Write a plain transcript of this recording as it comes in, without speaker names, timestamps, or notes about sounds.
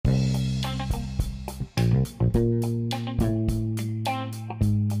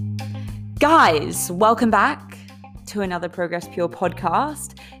Guys, welcome back to another Progress Pure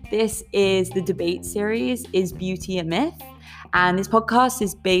podcast. This is the debate series, Is Beauty a Myth? And this podcast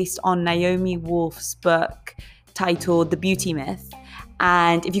is based on Naomi Wolf's book titled The Beauty Myth.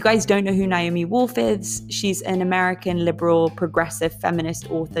 And if you guys don't know who Naomi Wolf is, she's an American liberal, progressive, feminist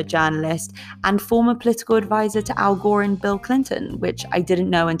author, journalist, and former political advisor to Al Gore and Bill Clinton, which I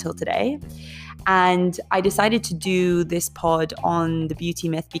didn't know until today. And I decided to do this pod on the beauty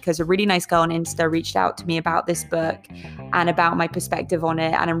myth because a really nice girl on Insta reached out to me about this book and about my perspective on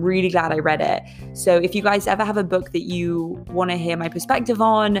it. And I'm really glad I read it. So if you guys ever have a book that you want to hear my perspective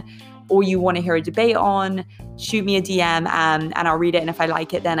on, or you want to hear a debate on, shoot me a DM and I'll read it. And if I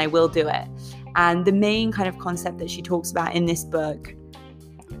like it, then I will do it. And the main kind of concept that she talks about in this book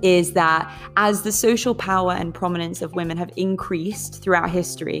is that as the social power and prominence of women have increased throughout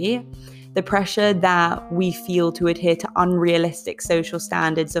history, the pressure that we feel to adhere to unrealistic social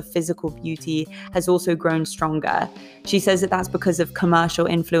standards of physical beauty has also grown stronger. She says that that's because of commercial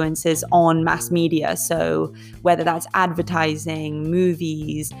influences on mass media. So whether that's advertising,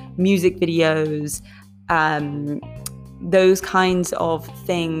 movies, music videos, those kinds of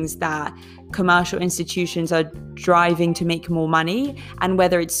things that commercial institutions are driving to make more money, and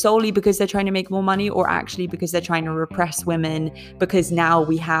whether it's solely because they're trying to make more money or actually because they're trying to repress women, because now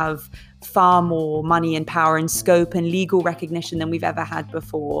we have far more money and power and scope and legal recognition than we've ever had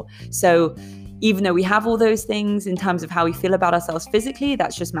before. So even though we have all those things in terms of how we feel about ourselves physically,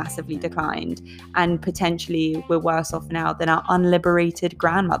 that's just massively declined. And potentially we're worse off now than our unliberated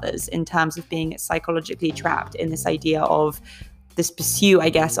grandmothers in terms of being psychologically trapped in this idea of this pursuit, I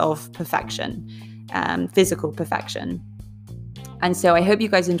guess, of perfection, physical perfection. And so I hope you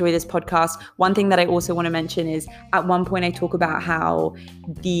guys enjoy this podcast. One thing that I also want to mention is at one point I talk about how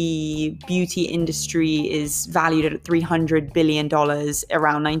the beauty industry is valued at $300 billion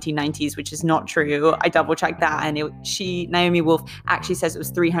around 1990s, which is not true. I double checked that. And Naomi Wolf actually says it was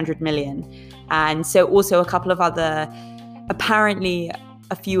 300 million. And so also a couple of other, apparently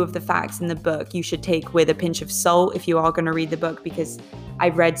a few of the facts in the book you should take with a pinch of salt if you are going to read the book, because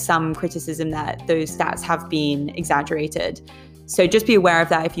I've read some criticism that those stats have been exaggerated. So just be aware of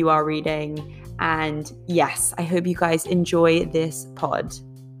that if you are reading. And yes, I hope you guys enjoy this pod.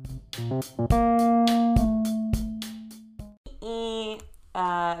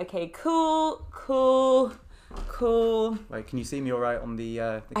 Okay, cool. Wait, can you see me all right on the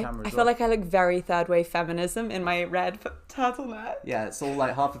camera? I feel like I look very third wave feminism in my red turtleneck. Yeah, it's all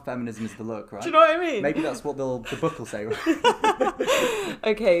like half of feminism is the look, right? Do you know what I mean? Maybe that's what the book will say, right?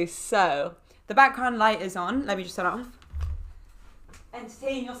 Okay, so the background light is on. Let me just turn it off.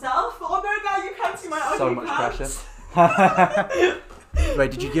 Entertain yourself. Oh no, now you can't see my ugly So much pants. pressure.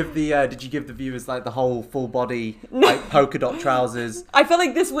 Wait, did you give the viewers like the whole full body like polka dot trousers? I feel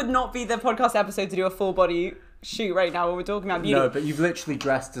like this would not be the podcast episode to do a full body shoot right now when we're talking about beauty. No, but you've literally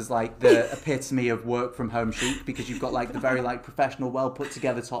dressed as like the epitome of work from home chic, because you've got like the very like professional, well put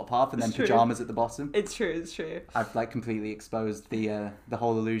together top half and then pajamas at the bottom. It's true. I've like completely exposed the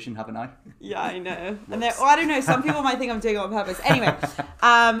whole illusion, haven't I? Yeah, I know. And I don't know, some people might think I'm doing it on purpose. Anyway,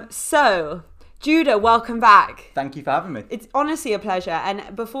 so Judah, welcome back. Thank you for having me. It's honestly a pleasure.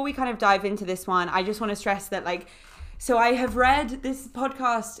 And before we kind of dive into this one, I just want to stress that so I have read, this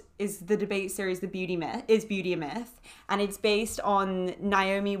podcast is the debate series, The Beauty Myth, Is Beauty a Myth? And it's based on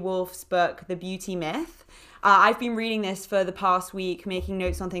Naomi Wolf's book, The Beauty Myth. I've been reading this for the past week, making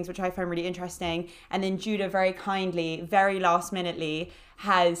notes on things which I find really interesting. And then Judah very kindly, very last minutely,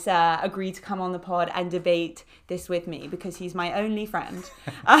 has agreed to come on the pod and debate this with me because he's my only friend.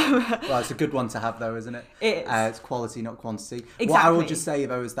 Well, it's a good one to have though, isn't it? It is. It's quality, not quantity. Exactly. What I will just say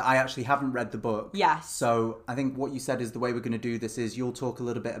though is that I actually haven't read the book. Yes. So I think what you said is the way we're going to do this is you'll talk a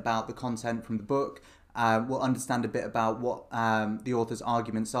little bit about the content from the book. We'll understand a bit about what the author's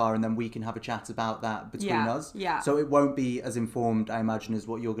arguments are, and then we can have a chat about that between us. Yeah. So it won't be as informed, I imagine, as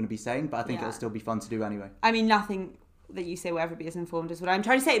what you're going to be saying, but I think it'll still be fun to do anyway. I mean, nothing that you say will ever be as informed as what I'm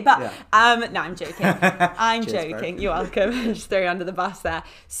trying to say, but no, I'm joking. I'm Cheers, joking. bro. You're welcome. Just throw you under the bus there.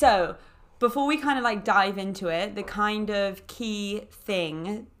 So before we kind of like dive into it, the kind of key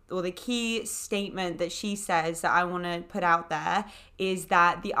thing or the key statement that she says that I want to put out there is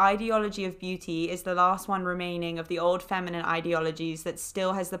that the ideology of beauty is the last one remaining of the old feminine ideologies that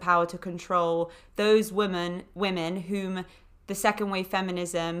still has the power to control those women whom the second wave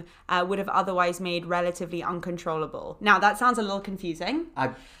feminism would have otherwise made relatively uncontrollable. Now, that sounds a little confusing. I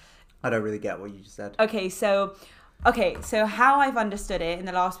don't really get what you just said. Okay, so how I've understood it in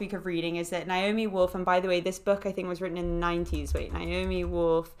the last week of reading is that Naomi Wolf, and by the way, this book I think was written in the 90s. Naomi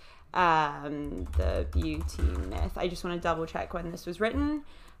Wolf, The beauty myth. I just want to double check when this was written.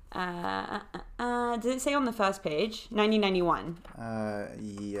 Did it say on the first page? 1991.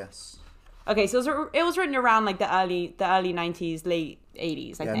 Yes. Okay, so it was written around like the early 90s, late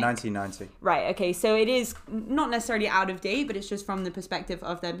 80s, I think. 1990. Right, okay, so it is not necessarily out of date, but it's just from the perspective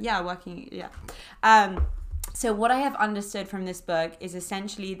of them, so what I have understood from this book is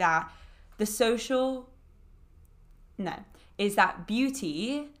essentially that is that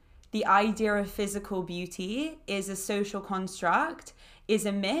beauty, the idea of physical beauty, is a social construct, is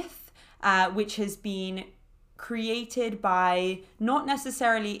a myth, which has been created by not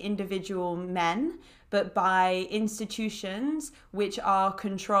necessarily individual men, but by institutions which are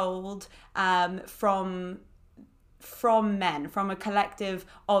controlled from men, from a collective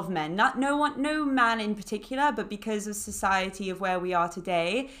of men. No man in particular, but because of society of where we are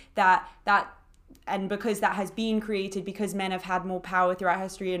today, and because that has been created, because men have had more power throughout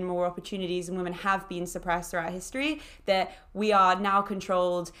history and more opportunities, and women have been suppressed throughout history, that we are now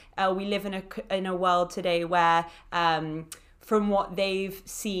controlled. We live in a world today where, from what they've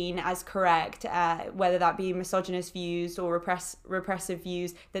seen as correct, whether that be misogynist views or repressive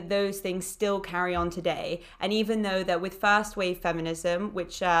views, that those things still carry on today. And even though that with first wave feminism,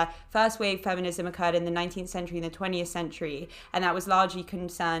 which first wave feminism occurred in the 19th century and the 20th century, and that was largely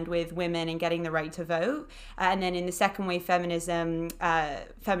concerned with women and getting the right to vote. And then in the second wave feminism,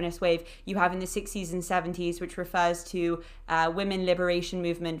 feminist wave, you have in the 60s and 70s, which refers to women liberation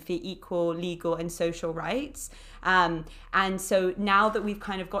movement for equal legal and social rights. And so now that we've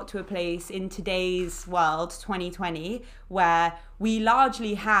kind of got to a place in today's world, 2020, where we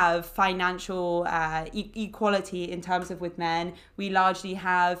largely have financial equality in terms of with men, we largely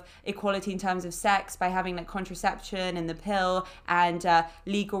have equality in terms of sex by having like contraception and the pill, and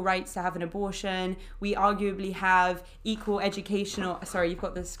legal rights to have an abortion. We arguably have equal educational. Sorry, you've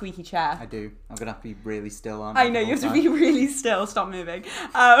got the squeaky chair. I do. I'm gonna have to be really still. I know, you have to be really still. Stop moving.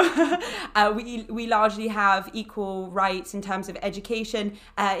 We largely have equal rights in terms of education,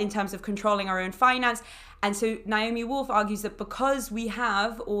 in terms of controlling our own finance. And so Naomi Wolf argues that because we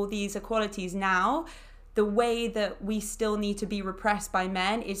have all these equalities now, the way that we still need to be repressed by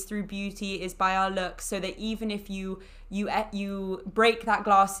men is through beauty, is by our looks, so that even if you break that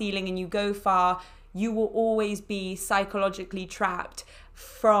glass ceiling and you go far, you will always be psychologically trapped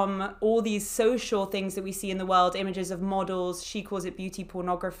from all these social things that we see in the world, images of models. She calls it beauty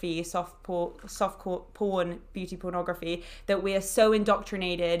pornography, soft porn, beauty pornography, that we are so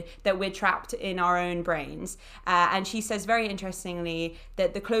indoctrinated that we're trapped in our own brains. And she says very interestingly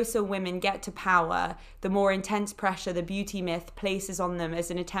that the closer women get to power, the more intense pressure the beauty myth places on them as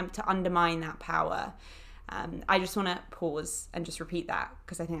an attempt to undermine that power. I just want to pause and just repeat that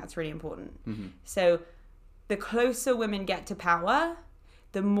because I think that's really important. Mm-hmm. So the closer women get to power,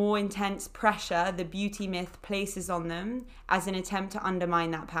 the more intense pressure the beauty myth places on them as an attempt to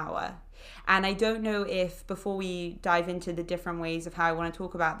undermine that power. And I don't know if, before we dive into the different ways of how I want to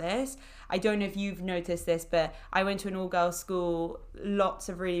talk about this, I don't know if you've noticed this, but I went to an all-girls school, lots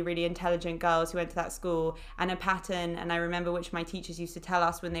of really, really intelligent girls who went to that school, and a pattern, and I remember which my teachers used to tell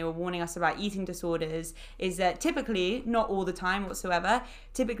us when they were warning us about eating disorders, is that typically, not all the time whatsoever,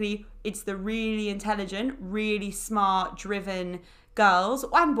 typically it's the really intelligent, really smart, driven girls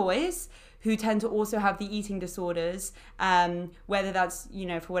and boys who tend to also have the eating disorders, whether that's,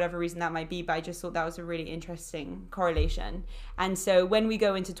 for whatever reason that might be, but I just thought that was a really interesting correlation. And so when we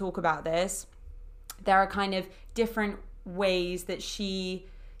go in to talk about this, there are kind of different ways that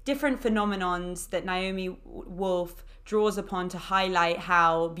different phenomenons that Naomi Wolf draws upon to highlight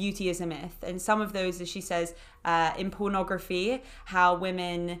how beauty is a myth. And some of those, as she says, in pornography, how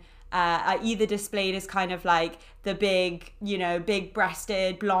women are either displayed as kind of like the big,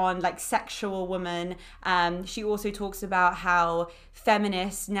 big-breasted, blonde, like sexual woman. She also talks about how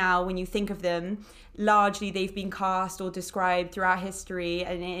feminists now, when you think of them, largely they've been cast or described throughout history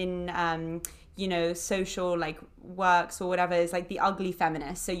and in social like works or whatever, is like the ugly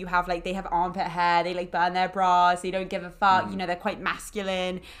feminists. So you have like, they have armpit hair, they like burn their bras, they don't give a fuck, they're quite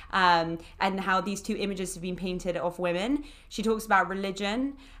masculine, and how these two images have been painted of women. She talks about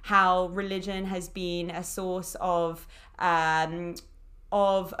religion, how religion has been a source of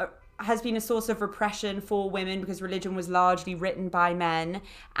repression for women, because religion was largely written by men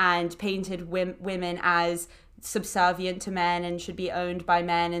and painted women as subservient to men and should be owned by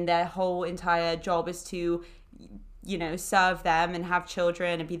men, and their whole entire job is to serve them and have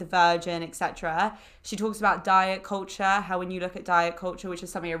children and be the virgin, etc. She talks about diet culture, how when you look at diet culture, which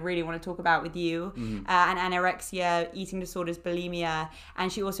is something I really want to talk about with you, and anorexia, eating disorders, bulimia.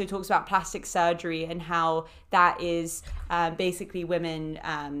 And she also talks about plastic surgery and how that is basically women,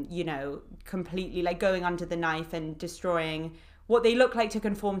 completely like going under the knife and destroying what they look like to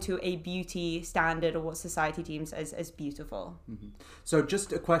conform to a beauty standard or what society deems as beautiful. So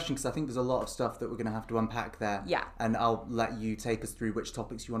just a question, because I think there's a lot of stuff that we're going to have to unpack there. Yeah. And I'll let you take us through which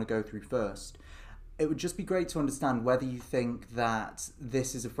topics you want to go through first. It would just be great to understand whether you think that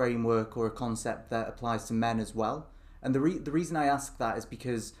this is a framework or a concept that applies to men as well. And the reason I ask that is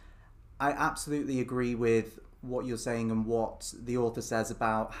because I absolutely agree with what you're saying and what the author says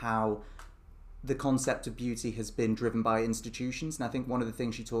about how the concept of beauty has been driven by institutions. And I think one of the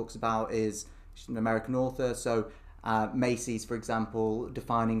things she talks about is, she's an American author, so Macy's, for example,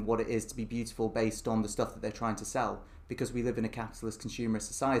 defining what it is to be beautiful based on the stuff that they're trying to sell. Because we live in a capitalist consumerist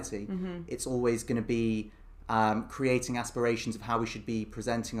society, it's always going to be creating aspirations of how we should be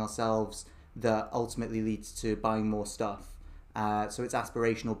presenting ourselves that ultimately leads to buying more stuff. So it's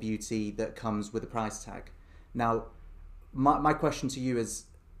aspirational beauty that comes with a price tag. Now, my question to you is,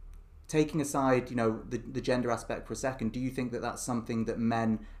 taking aside, the gender aspect for a second, do you think that that's something that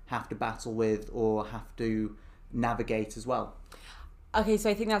men have to battle with or have to navigate as well? Okay, so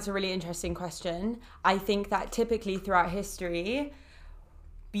I think that's a really interesting question. I think that typically throughout history,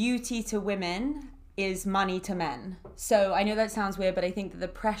 beauty to women is money to men. So I know that sounds weird, but I think that the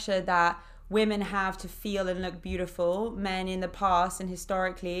pressure that women have to feel and look beautiful, men in the past and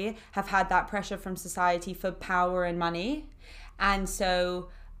historically have had that pressure from society for power and money. And so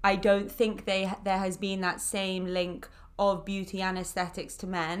I don't think there has been that same link of beauty and aesthetics to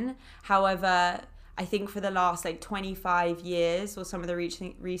men. However, I think for the last 25 years, or some of the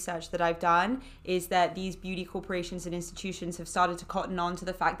research that I've done, is that these beauty corporations and institutions have started to cotton on to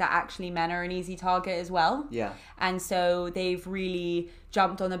the fact that actually men are an easy target as well. Yeah. And so they've really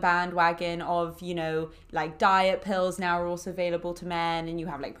jumped on the bandwagon of, diet pills now are also available to men, and you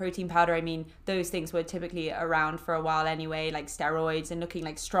have protein powder. I mean, those things were typically around for a while anyway, like steroids and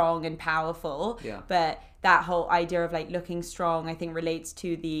looking strong and powerful. Yeah. But that whole idea of looking strong, I think, relates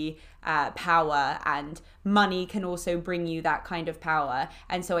to the power, and money can also bring you that kind of power.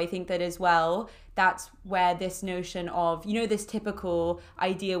 And so I think that as well, that's where this notion of, this typical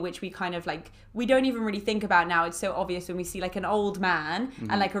idea, which we kind of we don't even really think about now. It's so obvious when we see an old man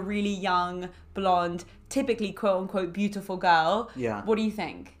and a really young, blonde, typically quote unquote beautiful girl. Yeah. What do you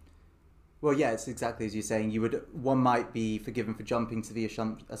think? Well, yeah, it's exactly as you're saying. One might be forgiven for jumping to the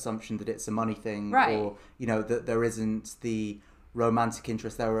assumption that it's a money thing, right, or that there isn't the romantic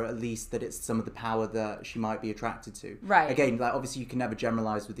interest there, or at least that it's some of the power that she might be attracted to. Right. Again, obviously you can never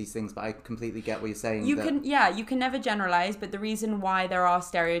generalize with these things, but I completely get what you're saying. You can never generalize, but the reason why there are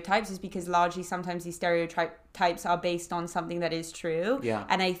stereotypes is because largely sometimes these stereotypes are based on something that is true. Yeah.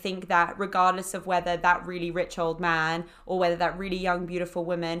 And I think that regardless of whether that really rich old man or whether that really young beautiful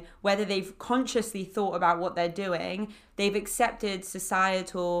woman, whether they've consciously thought about what they're doing, they've accepted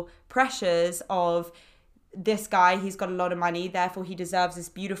societal pressures of, this guy, he's got a lot of money, therefore he deserves this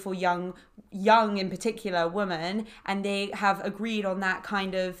beautiful young in particular woman, and they have agreed on that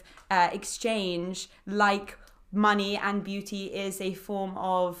kind of exchange, money and beauty is a form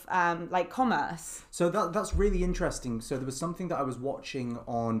of commerce. So that's really interesting. So there was something that I was watching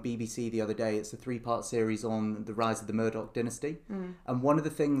on BBC the other day. It's a 3-part series on the rise of the Murdoch dynasty. And one of the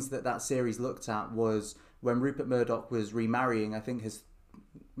things that series looked at was when Rupert Murdoch was remarrying, I think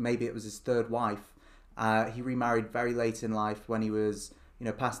maybe it was his third wife. He remarried very late in life when he was,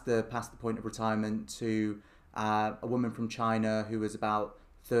 past the point of retirement, to a woman from China who was about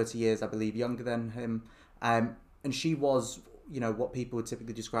 30 years, I believe, younger than him. And she was, what people would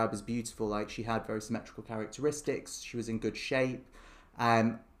typically describe as beautiful. She had very symmetrical characteristics. She was in good shape.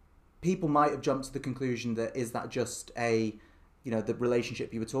 People might have jumped to the conclusion that, is that just the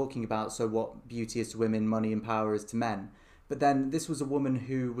relationship you were talking about? So what beauty is to women, money and power is to men. But then this was a woman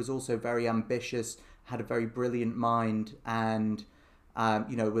who was also very ambitious, had a very brilliant mind, and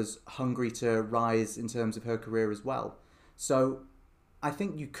was hungry to rise in terms of her career as well. So I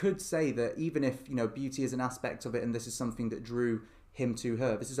think you could say that even if beauty is an aspect of it, and this is something that drew him to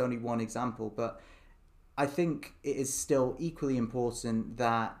her, this is only one example, but I think it is still equally important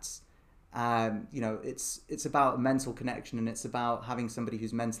that it's about a mental connection, and it's about having somebody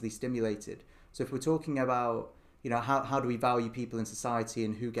who's mentally stimulated. So if we're talking about how do we value people in society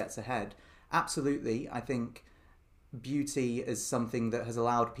and who gets ahead? Absolutely, I think beauty is something that has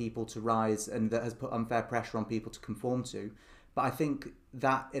allowed people to rise and that has put unfair pressure on people to conform to. But I think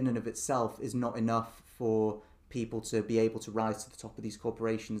that in and of itself is not enough for people to be able to rise to the top of these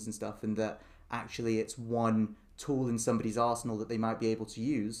corporations and stuff, and that actually it's one tool in somebody's arsenal that they might be able to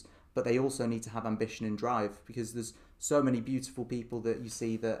use, but they also need to have ambition and drive, because there's so many beautiful people that you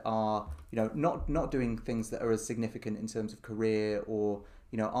see that are, not doing things that are as significant in terms of career, or,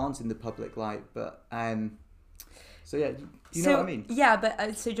 aren't in the public light, but so yeah, you know what I mean? Yeah,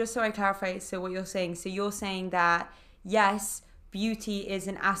 but so just so I clarify, so what you're saying that yes, beauty is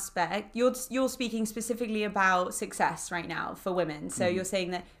an aspect. You're speaking specifically about success right now for women. So you're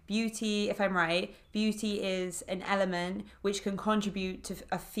saying that beauty, if I'm right, beauty is an element which can contribute to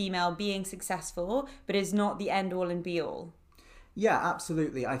a female being successful, but is not the end all and be all. Yeah,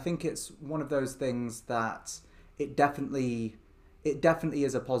 absolutely. I think it's one of those things that it definitely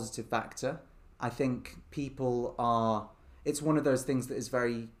is a positive factor. I think it's one of those things that is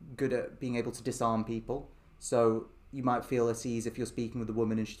very good at being able to disarm people. So you might feel at ease if you're speaking with a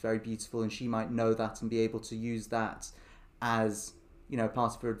woman and she's very beautiful, and she might know that and be able to use that as,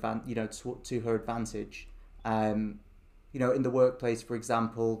 part of her to her advantage. In the workplace, for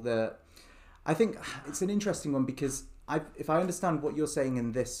example, I think it's an interesting one, because if I understand what you're saying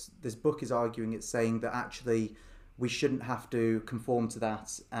in this book is arguing, it's saying that actually we shouldn't have to conform to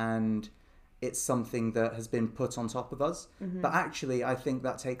that, and it's something that has been put on top of us. Mm-hmm. But actually, I think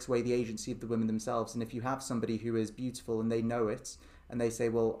that takes away the agency of the women themselves. And if you have somebody who is beautiful and they know it, and they say,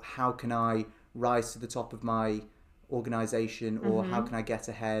 well, how can I rise to the top of my organization, or how can I get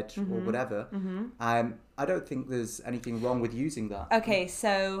ahead, or whatever, I don't think there's anything wrong with using that. Okay,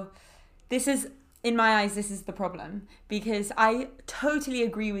 so in my eyes, this is the problem, because I totally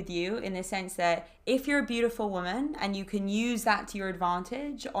agree with you in the sense that if you're a beautiful woman and you can use that to your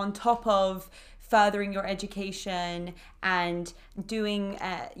advantage on top of furthering your education and doing,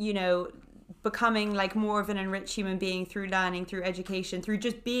 becoming like more of an enriched human being through learning, through education, through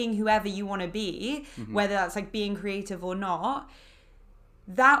just being whoever you want to be, whether that's like being creative or not,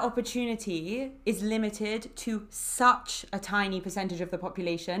 that opportunity is limited to such a tiny percentage of the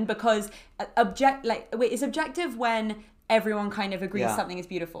population, because it's objective when everyone kind of agrees something is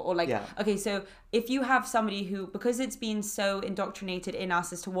beautiful, or okay, so if you have somebody who, because it's been so indoctrinated in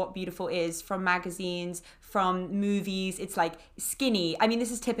us as to what beautiful is from magazines, from movies, it's like skinny. I mean,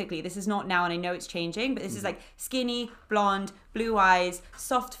 this is not now, and I know it's changing, but this is like skinny, blonde, blue eyes,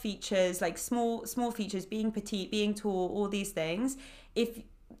 soft features, like small features, being petite, being tall, all these things. If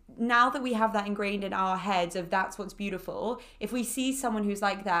now that we have that ingrained in our heads of that's what's beautiful, if we see someone who's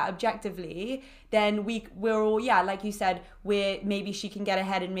like that objectively, then we're all, like you said, maybe she can get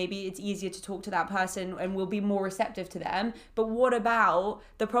ahead, and maybe it's easier to talk to that person and we'll be more receptive to them. But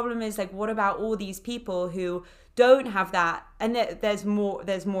the problem is, like, what about all these people who don't have that? And there's more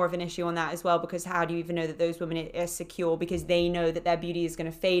of an issue on that as well, because how do you even know that those women are secure, because they know that their beauty is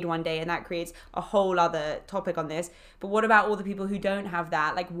going to fade one day, and that creates a whole other topic on this. But what about all the people who don't have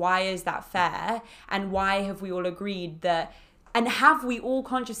that? Like, why is that fair? And why have we all agreed that, and have we all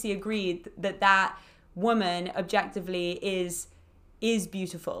consciously agreed that woman objectively is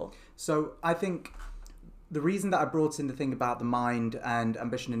beautiful? So I think the reason that I brought in the thing about the mind and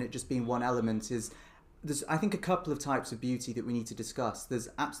ambition and it just being one element is, there's, I think, a couple of types of beauty that we need to discuss. There's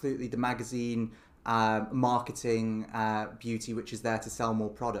absolutely the magazine marketing beauty, which is there to sell more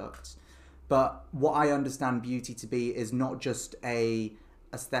products. But what I understand beauty to be is not just a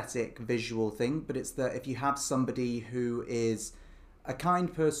aesthetic visual thing, but it's that if you have somebody who is a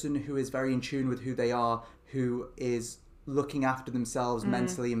kind person, who is very in tune with who they are, who is looking after themselves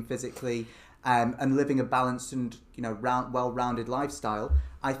mentally and physically, and living a balanced and well-rounded lifestyle,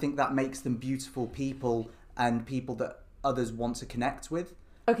 I think that makes them beautiful people, and people that others want to connect with.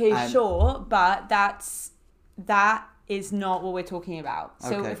 Okay, sure, but that is not what we're talking about.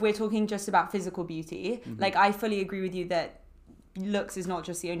 So if we're talking just about physical beauty, like, I fully agree with you that looks is not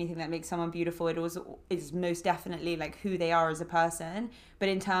just the only thing that makes someone beautiful. It also is most definitely like who they are as a person. But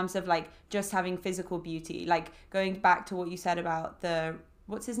in terms of like just having physical beauty, like going back to what you said about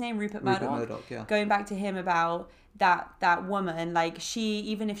what's his name? Rupert Murdoch, yeah. Going back to him about that woman, like, she,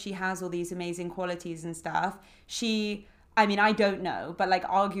 even if she has all these amazing qualities and stuff, I mean, I don't know, but like,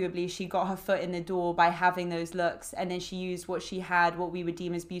 arguably she got her foot in the door by having those looks, and then she used what she had, what we would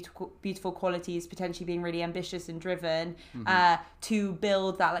deem as beautiful qualities, potentially being really ambitious and driven, to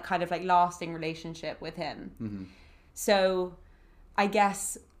build that like kind of like lasting relationship with him. So I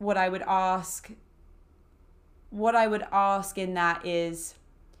guess what I would ask in that is,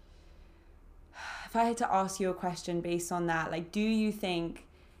 if I had to ask you a question based on that, like, do you think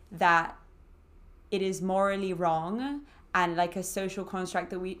that it is morally wrong and like a social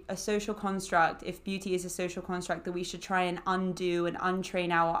construct if beauty is a social construct, that we should try and undo and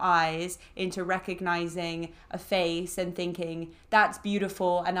untrain our eyes into recognizing a face and thinking that's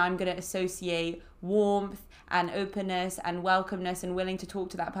beautiful, and I'm going to associate warmth and openness and welcomeness and willing to talk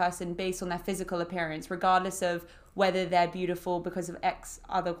to that person based on their physical appearance, regardless of whether they're beautiful because of X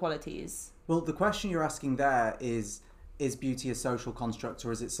other qualities. Well, the question you're asking there is beauty a social construct,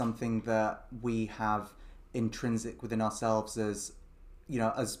 or is it something that we have intrinsic within ourselves as, you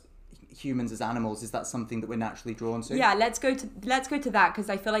know, as humans, as animals? Is that something that we're naturally drawn to? Yeah, let's go to that, because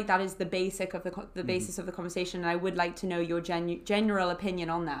I feel like that is the basic of the basis of the conversation, and I would like to know your general opinion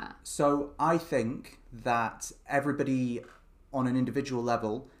on that. So I think that everybody on an individual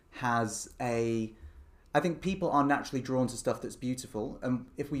level I think people are naturally drawn to stuff that's beautiful. And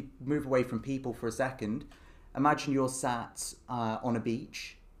if we move away from people for a second, imagine you're sat on a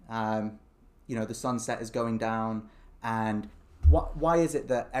beach. You know, the sunset is going down, and why is it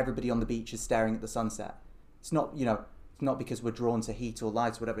that everybody on the beach is staring at the sunset? It's not, you know, it's not because we're drawn to heat or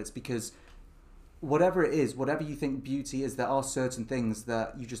light or whatever. It's because whatever it is, whatever you think beauty is, there are certain things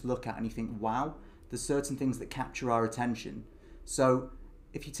that you just look at and you think, wow, there's certain things that capture our attention. So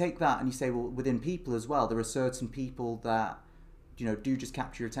if you take that and you say, well, within people as well, there are certain people that, you know, do just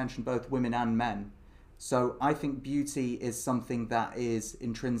capture your attention, both women and men. So I think beauty is something that is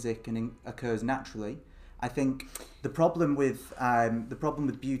intrinsic and occurs naturally. I think the problem with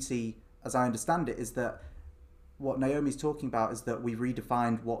beauty, as I understand it, is that what Naomi's talking about is that we've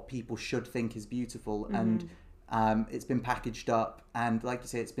redefined what people should think is beautiful, and it's been packaged up, and like you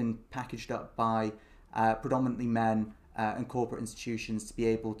say, it's been packaged up by predominantly men and corporate institutions to be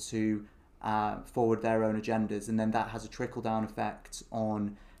able to forward their own agendas, and then that has a trickle-down effect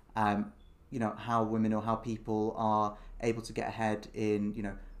on you know, how women or how people are able to get ahead in, you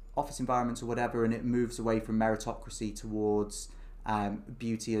know, office environments or whatever, and it moves away from meritocracy towards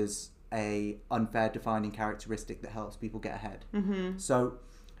beauty as a unfair defining characteristic that helps people get ahead. So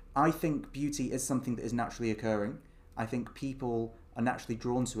I think beauty is something that is naturally occurring. I think people are naturally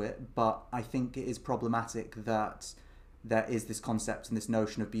drawn to it, but I think it is problematic that there is this concept and this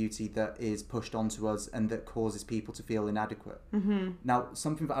notion of beauty that is pushed onto us and that causes people to feel inadequate. Now,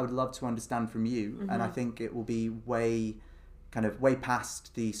 something that I would love to understand from you, and I think it will be way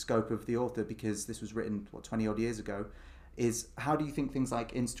past the scope of the author, because this was written, 20 odd years ago, is how do you think things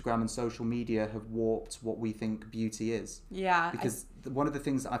like Instagram and social media have warped what we think beauty is? Yeah. Because one of the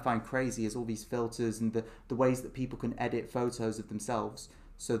things that I find crazy is all these filters and the ways that people can edit photos of themselves,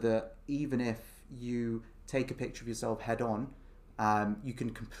 so that even if you take a picture of yourself head on, you can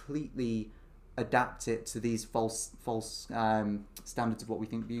completely adapt it to these false standards of what we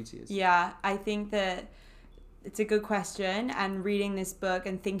think beauty is. Yeah, I think that it's a good question, and reading this book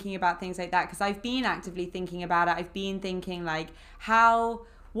and thinking about things like that, because I've been actively thinking about it. I've been thinking like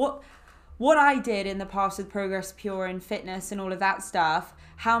what I did in the past with Progress Pure and fitness and all of that stuff,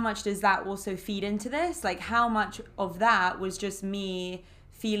 how much does that also feed into this? Like, how much of that was just me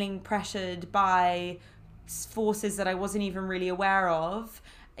feeling pressured by forces that I wasn't even really aware of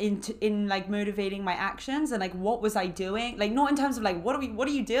in like motivating my actions, and like what was I doing, like not in terms of like what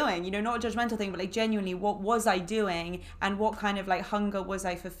are you doing, you know, not a judgmental thing, but like genuinely what was I doing, and what kind of like hunger was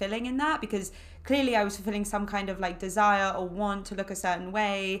I fulfilling in that, because clearly I was fulfilling some kind of like desire or want to look a certain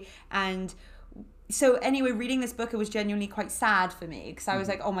way. And so anyway, reading this book, it was genuinely quite sad for me, because I was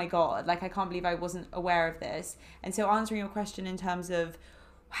like, oh my god, like I can't believe I wasn't aware of this. And so answering your question in terms of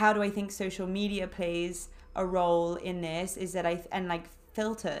how do I think social media plays a role in this, is that and like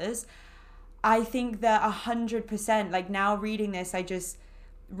filters, I think that 100%, like now reading this, I just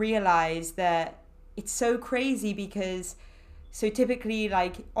realized that it's so crazy, because so typically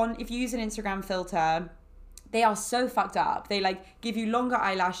like if you use an Instagram filter, they are so fucked up. They like give you longer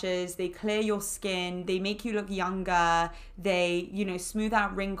eyelashes, they clear your skin, they make you look younger, they, you know, smooth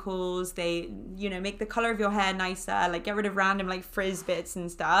out wrinkles, they, you know, make the color of your hair nicer, like get rid of random like frizz bits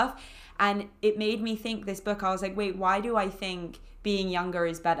and stuff. And it made me think, this book, I was like, wait, why do I think being younger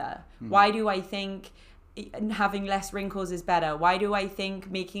is better? Why do I think having less wrinkles is better? Why do I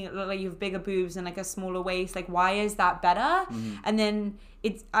think making it look like you have bigger boobs and like a smaller waist, like why is that better? And then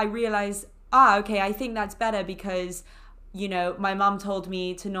I realized, okay, I think that's better because, you know, my mum told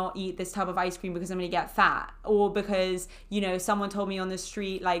me to not eat this tub of ice cream because I'm going to get fat, or because, you know, someone told me on the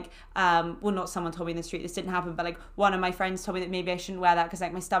street, like, well, not someone told me in the street, this didn't happen, but like one of my friends told me that maybe I shouldn't wear that because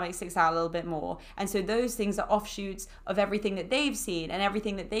like my stomach sticks out a little bit more. And so those things are offshoots of everything that they've seen, and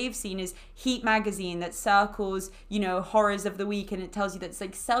everything that they've seen is Heat magazine that circles, you know, horrors of the week, and it tells you that it's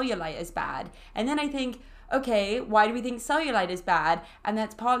like cellulite is bad. And then I think, okay, why do we think cellulite is bad? And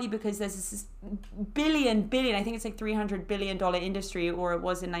that's partly because there's this billion, I think it's like $300 billion industry, or it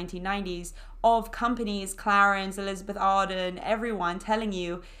was in 1990s, of companies, Clarins, Elizabeth Arden, everyone telling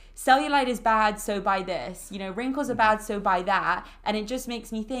you cellulite is bad, so buy this. You know, wrinkles are bad, so buy that. And it just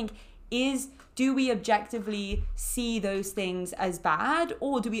makes me think, do we objectively see those things as bad,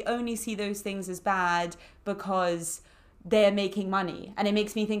 or do we only see those things as bad because they're making money? And it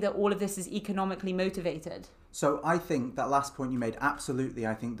makes me think that all of this is economically motivated. So I think that last point you made, absolutely.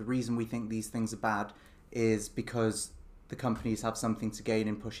 I think the reason we think these things are bad is because the companies have something to gain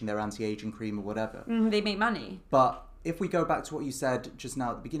in pushing their anti-aging cream or whatever. They make money. But if we go back to what you said just now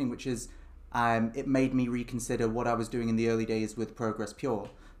at the beginning, which is it made me reconsider what I was doing in the early days with Progress Pure.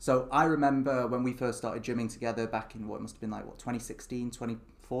 So I remember when we first started gymming together back in what must have been like, 2016,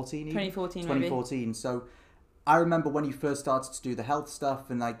 2014 even? 2014. Maybe. So I remember when you first started to do the health stuff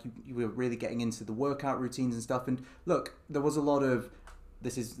and like you were really getting into the workout routines and stuff. And look, there was a lot of,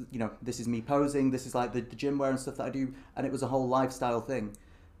 this is me posing, this is like the gym wear and stuff that I do. And it was a whole lifestyle thing.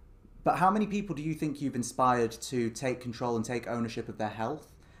 But how many people do you think you've inspired to take control and take ownership of their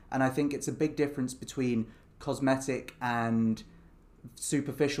health? And I think it's a big difference between cosmetic and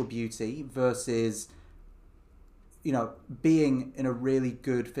superficial beauty versus, you know, being in a really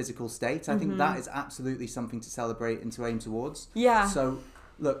good physical state. I think that is absolutely something to celebrate and to aim towards. Yeah. So,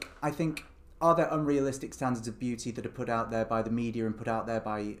 look, I think, are there unrealistic standards of beauty that are put out there by the media and put out there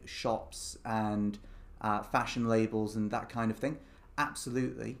by shops and fashion labels and that kind of thing?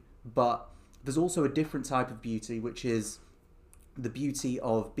 Absolutely. But there's also a different type of beauty, which is the beauty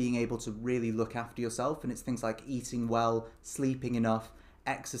of being able to really look after yourself. And it's things like eating well, sleeping enough,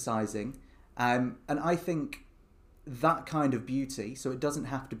 exercising. And I think that kind of beauty, so it doesn't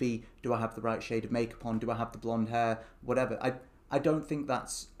have to be, do I have the right shade of makeup on? Do I have the blonde hair? Whatever. I don't think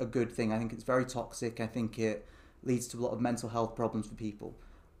that's a good thing. I think it's very toxic. I think it leads to a lot of mental health problems for people.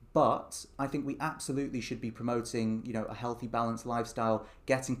 But I think we absolutely should be promoting, you know, a healthy, balanced lifestyle,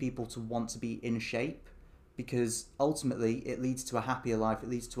 getting people to want to be in shape, because ultimately it leads to a happier life, it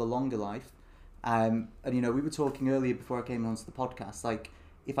leads to a longer life. And, you know, we were talking earlier before I came onto the podcast, like,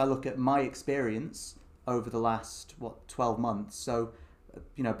 if I look at my experience over the last, 12 months, so,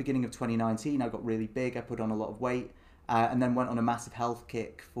 you know, beginning of 2019, I got really big, I put on a lot of weight, and then went on a massive health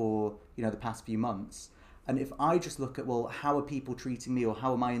kick for, you know, the past few months. And if I just look at, well, how are people treating me, or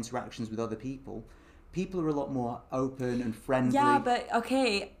how are my interactions with other people? People are a lot more open and friendly. Yeah, but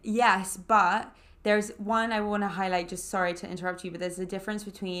okay, yes, but there's one I want to highlight, just sorry to interrupt you, but there's a difference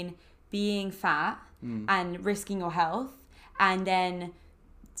between being fat and risking your health and then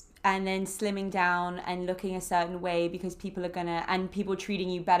slimming down and looking a certain way because people are and people treating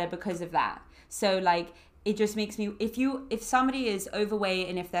you better because of that. So like, it just makes me, if somebody is overweight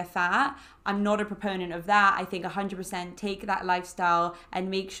and if they're fat, I'm not a proponent of that. I think 100% take that lifestyle and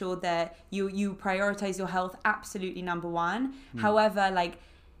make sure that you prioritize your health, absolutely number one. However, like,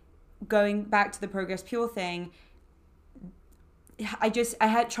 going back to the Progress Pure thing, I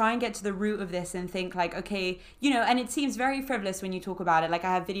had try and get to the root of this and think like, okay, you know, and it seems very frivolous when you talk about it. Like,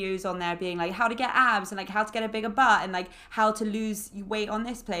 I have videos on there being like how to get abs and like how to get a bigger butt and like how to lose weight on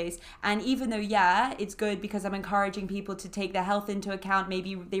this place. And even though, yeah, it's good because I'm encouraging people to take their health into account,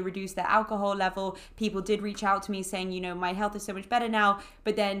 maybe they reduce their alcohol level. People did reach out to me saying, you know, my health is so much better now.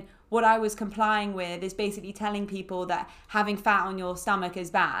 But then what I was complying with is basically telling people that having fat on your stomach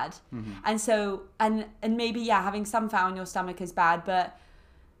is bad. And so, and maybe, yeah, having some fat on your stomach is bad, but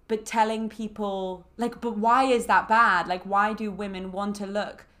telling people, like, but why is that bad? Like, why do women want to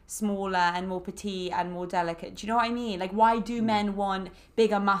look smaller and more petite and more delicate? Do you know what I mean? Like, why do men want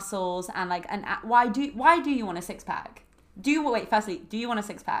bigger muscles and like, and why do you want a six pack? Firstly, do you want a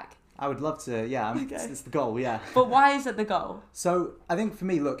six pack? I would love to, yeah. Okay. It's the goal, yeah. But why is it the goal? So I think for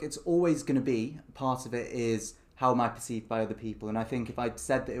me, look, it's always going to be, part of it is how am I perceived by other people. And I think if I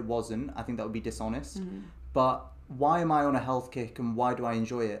said that it wasn't, I think that would be dishonest. But why am I on a health kick and why do I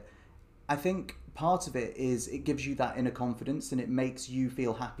enjoy it? I think part of it is it gives you that inner confidence and it makes you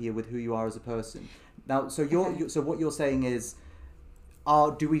feel happier with who you are as a person. Now, so so what you're saying is,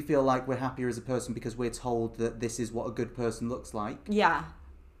 do we feel like we're happier as a person because we're told that this is what a good person looks like? Yeah.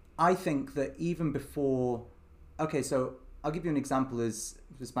 I think that even before, okay, so I'll give you an example as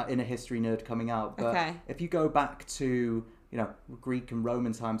my inner history nerd coming out. But if you go back to, you know, Greek and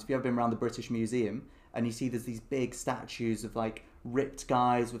Roman times, if you've ever been around the British Museum and you see there's these big statues of like ripped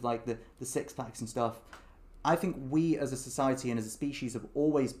guys with like the six packs and stuff, I think we as a society and as a species have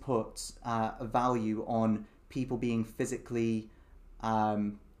always put a value on people being physically,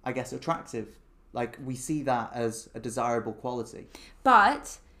 I guess, attractive. Like, we see that as a desirable quality.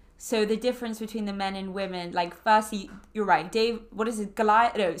 But So the difference between the men and women, like, firstly, you're right. What is it?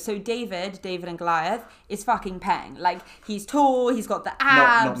 Goliath? No, so David and Goliath is fucking Peng. Like, he's tall, he's got the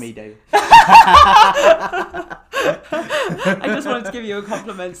abs. Not me, Dave. I just wanted to give you a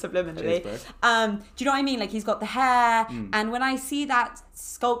compliment subliminally. Cheers, do you know what I mean? Like, he's got the hair, and when I see that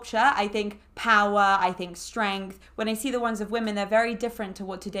sculpture, I think power, I think strength. When I see the ones of women, they're very different to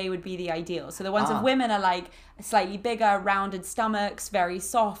what today would be the ideal. So the ones of women are like slightly bigger, rounded stomachs, very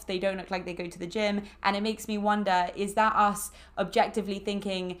soft. They don't look like they go to the gym, and it makes me wonder: is that us objectively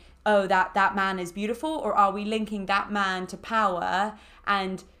thinking, oh, that man is beautiful, or are we linking that man to power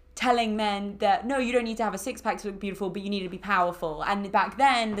and telling men that, no, you don't need to have a six-pack to look beautiful, but you need to be powerful? And back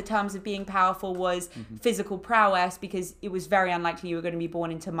then, the terms of being powerful was physical prowess, because it was very unlikely you were going to be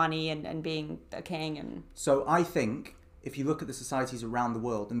born into money and being a king. And so I think if you look at the societies around the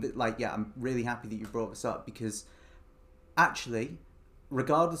world, and I'm really happy that you brought this up, because actually,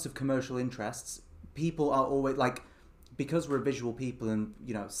 regardless of commercial interests, people are always like, because we're visual people, and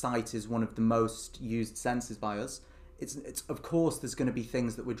sight is one of the most used senses by us. It's of course there's going to be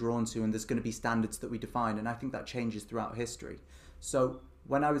things that we're drawn to, and there's going to be standards that we define, and I think that changes throughout history. So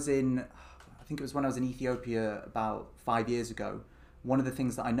when I was in Ethiopia about 5 years ago, one of the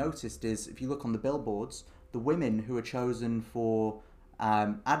things that I noticed is, if you look on the billboards, the women who are chosen for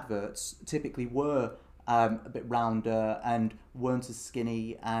adverts typically were a bit rounder and weren't as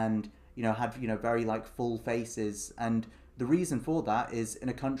skinny, and had very like full faces. And the reason for that is, in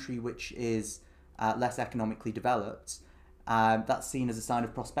a country which is less economically developed, that's seen as a sign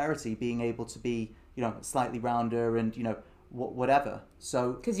of prosperity, being able to be slightly rounder and whatever.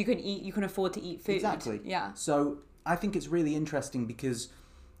 So because you can afford to eat food. Exactly. Yeah. So I think it's really interesting, because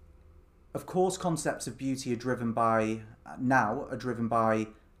of course concepts of beauty are driven by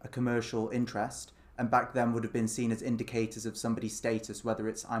a commercial interest, and back then would have been seen as indicators of somebody's status, whether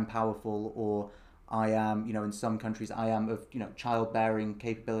it's I'm powerful, or I am, in some countries, I am of, childbearing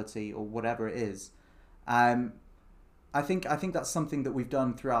capability, or whatever it is. I think that's something that we've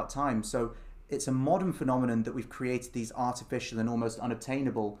done throughout time. So it's a modern phenomenon that we've created these artificial and almost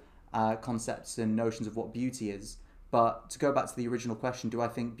unobtainable concepts and notions of what beauty is. But to go back to the original question, do I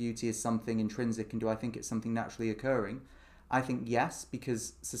think beauty is something intrinsic, and do I think it's something naturally occurring? I think yes,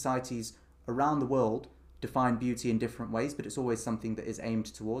 because societies around the world define beauty in different ways, but it's always something that is aimed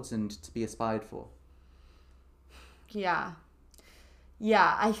towards and to be aspired for. Yeah,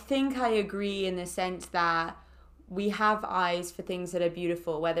 I think I agree in the sense that we have eyes for things that are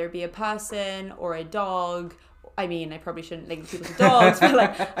beautiful, whether it be a person or a dog. I mean, I probably shouldn't link people to dogs, but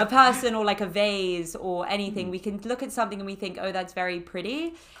like a person or like a vase or anything. We can look at something and we think, oh, that's very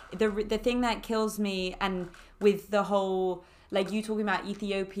pretty. The thing that kills me, and with the whole, like you talking about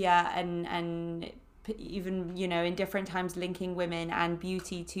Ethiopia and even, in different times linking women and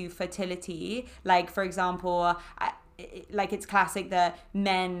beauty to fertility. Like, for example, it's classic that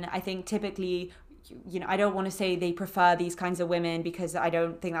men, I think, typically, I don't want to say they prefer these kinds of women, because I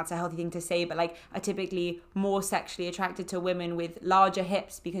don't think that's a healthy thing to say, but like are typically more sexually attracted to women with larger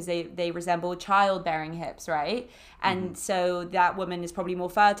hips, because they resemble childbearing hips, right? And so that woman is probably more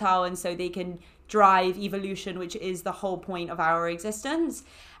fertile, and so they can drive evolution, which is the whole point of our existence.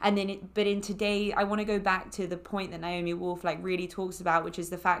 And then but in today, I want to go back to the point that Naomi Wolf really talks about, which is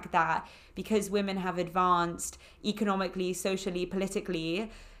the fact that because women have advanced economically, socially, politically,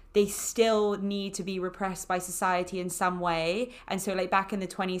 they still need to be repressed by society in some way. And so back in the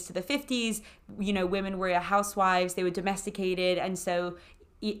 20s to the 50s, women were housewives, they were domesticated, and so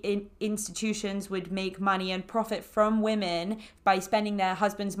institutions would make money and profit from women by spending their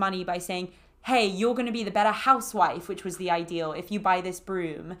husband's money by saying, hey, you're going to be the better housewife, which was the ideal if you buy this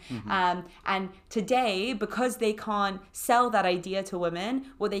broom. And today, because they can't sell that idea to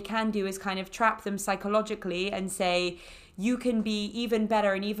women, what they can do is kind of trap them psychologically and say, you can be even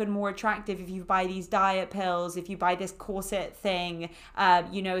better and even more attractive if you buy these diet pills, if you buy this corset thing,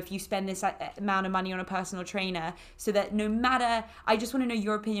 if you spend this amount of money on a personal trainer. So that no matter, I just want to know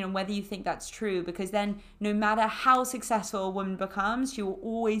your opinion on whether you think that's true, because then no matter how successful a woman becomes, she will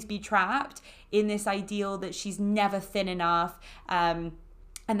always be trapped in this ideal that she's never thin enough, and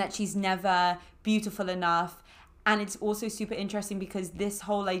that she's never beautiful enough. And it's also super interesting because this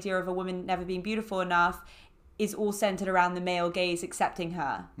whole idea of a woman never being beautiful enough is all centered around the male gaze accepting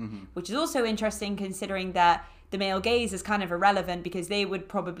her, which is also interesting considering that the male gaze is kind of irrelevant, because they would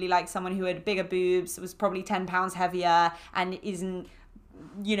probably like someone who had bigger boobs, was probably 10 pounds heavier, and isn't,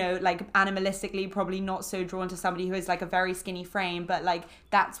 animalistically probably not so drawn to somebody who has a very skinny frame. But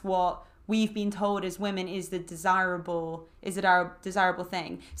that's what we've been told as women is our desirable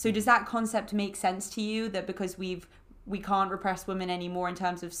thing. So does that concept make sense to you, that because we've we can't repress women anymore in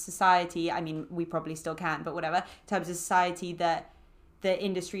terms of society. I mean, we probably still can, but whatever. In terms of society, that the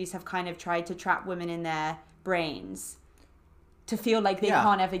industries have kind of tried to trap women in their brains to feel like they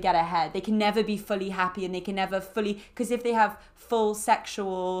can't ever get ahead. They can never be fully happy, and they can never fully, because if they have full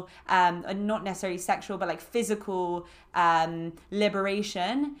sexual, not necessarily sexual, but like physical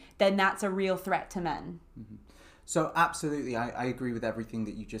liberation, then that's a real threat to men. Mm-hmm. So absolutely, I agree with everything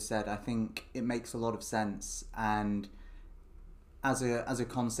that you just said. I think it makes a lot of sense, and as a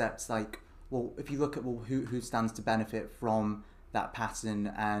concept, like, well, if you look at who stands to benefit from that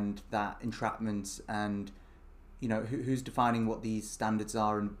pattern and that entrapment, and you know who's defining what these standards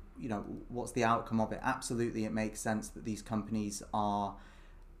are, and you know what's the outcome of it. Absolutely, it makes sense that these companies are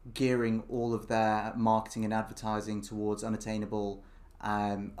gearing all of their marketing and advertising towards unattainable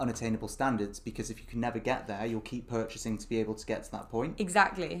standards, because if you can never get there, you'll keep purchasing to be able to get to that point.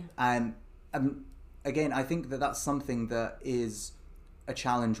 Exactly. And again, I think that that's something that is a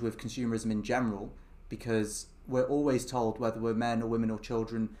challenge with consumerism in general, because we're always told, whether we're men or women or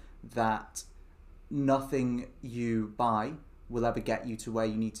children, that nothing you buy will ever get you to where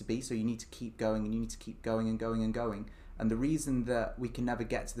you need to be. So you need to keep going, and you need to keep going and going and going. And the reason that we can never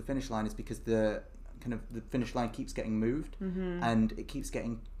get to the finish line is because the finish line keeps getting moved, and it keeps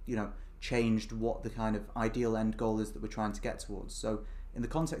getting, you know, changed what the kind of ideal end goal is that we're trying to get towards. So in the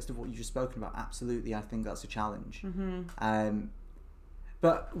context of what you've just spoken about, absolutely, I think that's a challenge.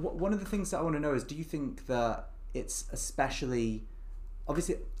 But one of the things that I want to know is, do you think that it's especially,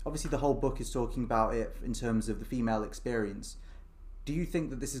 obviously the whole book is talking about it in terms of the female experience. Do you think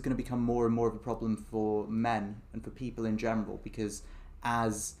that this is going to become more and more of a problem for men and for people in general? Because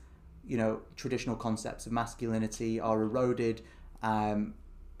as, you know, traditional concepts of masculinity are eroded, and,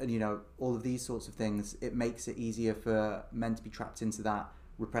 you know, all of these sorts of things, it makes it easier for men to be trapped into that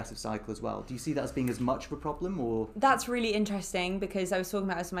repressive cycle as well. Do you see that as being as much of a problem? Or that's really interesting, because I was talking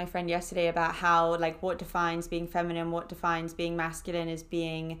about this with my friend yesterday about how, like, what defines being feminine, what defines being masculine is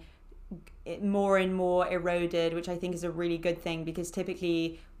being more and more eroded, which I think is a really good thing, because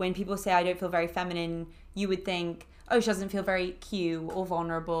typically when people say I don't feel very feminine, you would think, oh, she doesn't feel very cute or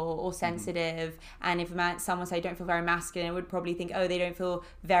vulnerable or sensitive. And if someone say I don't feel very masculine, I would probably think, oh, they don't feel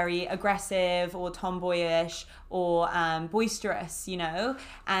very aggressive or tomboyish or boisterous, you know?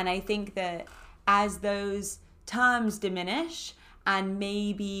 And I think that as those terms diminish, and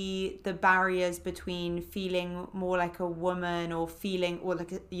maybe the barriers between feeling more like a woman or feeling, or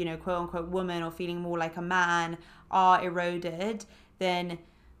like a, you know, quote unquote woman, or feeling more like a man are eroded, then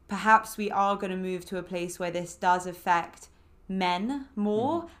perhaps we are going to move to a place where this does affect men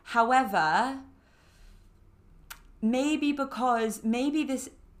more. However, maybe this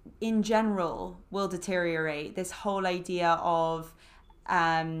in general will deteriorate, this whole idea of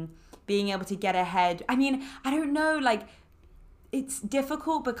being able to get ahead. I mean, I don't know, like, it's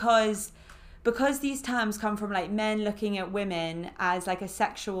difficult because these terms come from like men looking at women as like a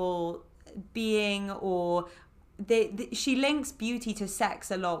sexual being, or she links beauty to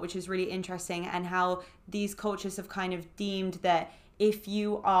sex a lot, which is really interesting, and how these cultures have kind of deemed that if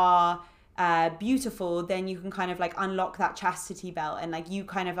you are beautiful, then you can kind of like unlock that chastity belt, and like you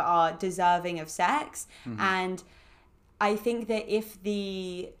kind of are deserving of sex. And I think that if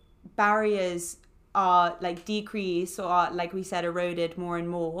the barriers are like decreased, or are, like we said, eroded more and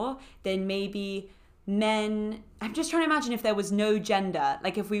more, then maybe men, I'm just trying to imagine if there was no gender,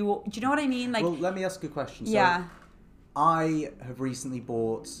 like if we were, do you know what I mean? Like, well, let me ask you a question. So yeah, I have recently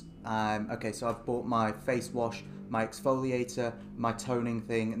bought so I've bought my face wash, my exfoliator, my toning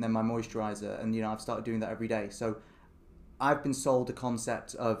thing, and then my moisturizer, and you know, I've started doing that every day. So I've been sold a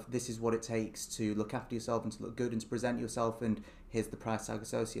concept of this is what it takes to look after yourself and to look good and to present yourself, and here's the price tag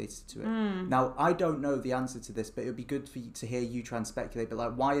associated to it. Now, I don't know the answer to this, but it would be good for you to hear you try and speculate. But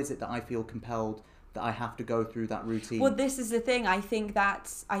like, why is it that I feel compelled that I have to go through that routine? Well, this is the thing. I think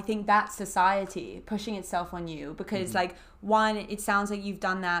that's society pushing itself on you, because like, one, it sounds like you've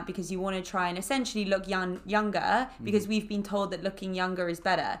done that because you want to try and essentially look younger, because we've been told that looking younger is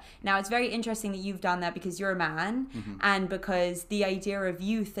better. Now, it's very interesting that you've done that because you're a man, and because the idea of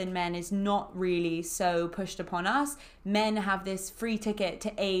youth in men is not really so pushed upon us. Men have this free ticket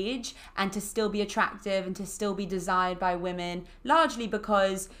to age and to still be attractive and to still be desired by women, largely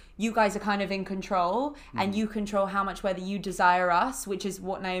because you guys are kind of in control, and you control how much, whether you desire us, which is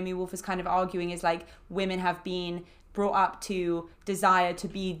what Naomi Wolf is kind of arguing, is like women have been brought up to desire to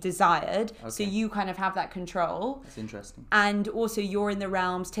be desired. Okay. So you kind of have that control. That's interesting. And also you're in the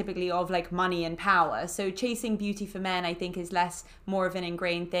realms typically of like money and power. So chasing beauty for men, I think, is more of an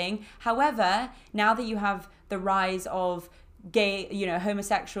ingrained thing. However, now that you have the rise of gay,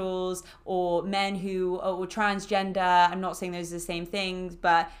 homosexuals or men who or transgender. I'm not saying those are the same things,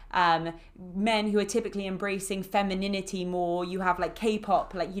 but men who are typically embracing femininity more. You have like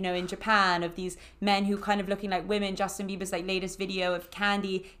K-pop, like, in Japan, of these men who kind of looking like women. Justin Bieber's like latest video of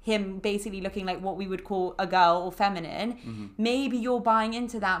Candy, him basically looking like what we would call a girl or feminine. Maybe you're buying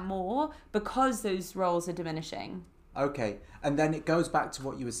into that more because those roles are diminishing. Okay. And then it goes back to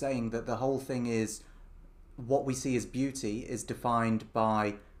what you were saying, that the whole thing is what we see as beauty is defined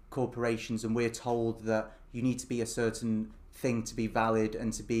by corporations, and we're told that you need to be a certain thing to be valid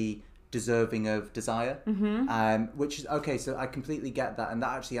and to be deserving of desire. Which is okay. So I completely get that, and that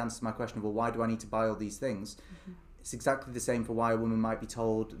actually answers my question of, well, why do I need to buy all these things? It's exactly the same for why a woman might be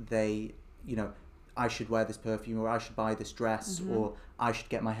told I should wear this perfume, or I should buy this dress, or I should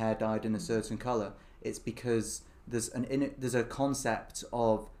get my hair dyed in a certain color. It's because there's a concept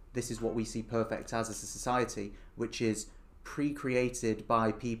of, this is what we see perfect as a society, which is pre-created by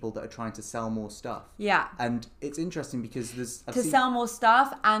people that are trying to sell more stuff. Yeah. And it's interesting because sell more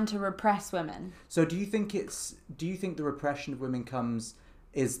stuff and to repress women. So do you think the repression of women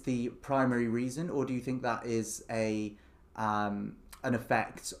is the primary reason, or do you think that is an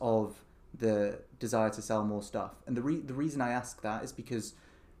effect of the desire to sell more stuff? And the reason I ask that is because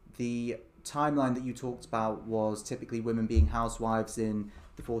the timeline that you talked about was typically women being housewives in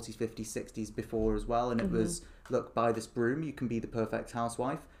the 40s, 50s, 60s before as well, and it was, look, buy this broom, you can be the perfect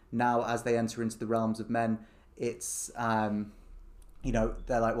housewife. Now, as they enter into the realms of men, it's they're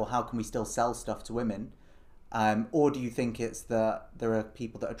like, well, how can we still sell stuff to women? Or do you think it's that there are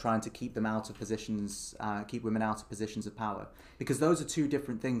people that are trying to keep them out of positions, keep women out of positions of power? Because those are two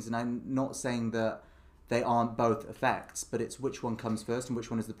different things, and I'm not saying that they aren't both effects, but it's which one comes first and which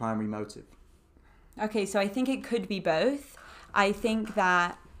one is the primary motive. Okay, so I think it could be both. I think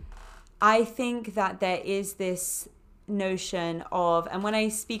that there is this notion of, and when I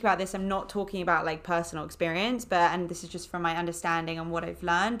speak about this, I'm not talking about like personal experience, and this is just from my understanding and what I've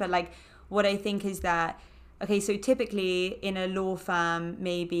learned, but like what I think is that, okay, so typically in a law firm,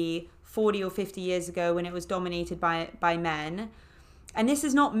 maybe 40 or 50 years ago, when it was dominated by men, and this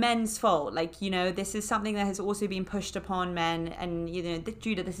is not men's fault, this is something that has also been pushed upon men, and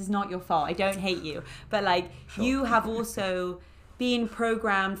Judah, this is not your fault, I don't hate you, but sure. You have also been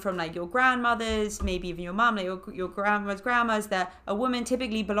programmed from your grandmothers, maybe even your mom, your grandmas, that a woman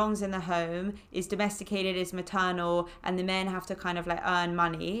typically belongs in the home, is domesticated, is maternal, and the men have to kind of earn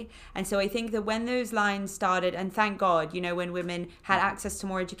money. And so I think that when those lines started, and thank God, when women had access to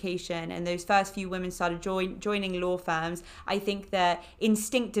more education and those first few women started joining law firms, I think that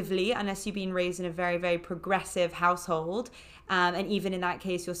instinctively, unless you've been raised in a very, very progressive household, and even in that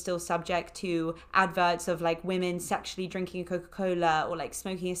case, you're still subject to adverts of women sexually drinking a Coca-Cola or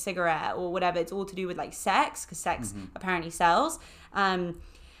smoking a cigarette or whatever. It's all to do with sex, because sex apparently sells.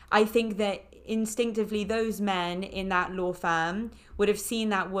 I think that instinctively those men in that law firm would have seen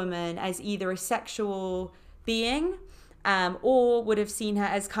that woman as either a sexual being, or would have seen her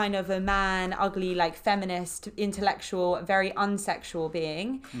as kind of a man, ugly, feminist, intellectual, very unsexual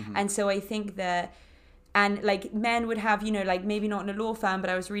being. And so I think that, and men would have, maybe not in a law firm, but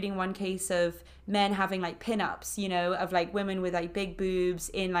I was reading one case of men having pinups, of women with big boobs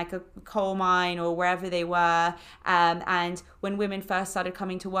in a coal mine or wherever they were. And when women first started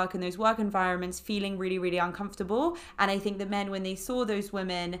coming to work in those work environments, feeling really, really uncomfortable. And I think the men, when they saw those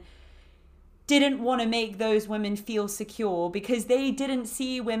women, didn't want to make those women feel secure because they didn't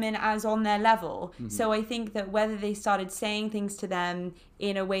see women as on their level. So I think that whether they started saying things to them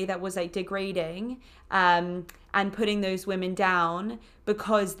in a way that was degrading, and putting those women down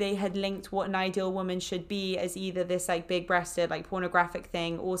because they had linked what an ideal woman should be as either this big-breasted pornographic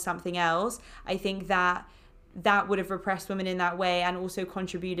thing or something else, I think that would have repressed women in that way, and also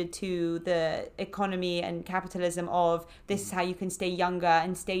contributed to the economy and capitalism of this is how you can stay younger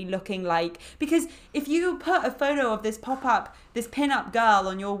and stay looking because if you put a photo of this pop-up, this pin-up girl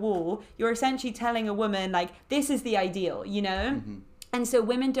on your wall, you're essentially telling a woman this is the ideal, And so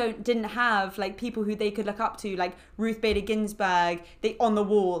women didn't have people who they could look up to, Ruth Bader Ginsburg, on the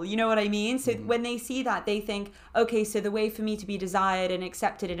wall, you know what I mean? So when they see that, they think, okay, so the way for me to be desired and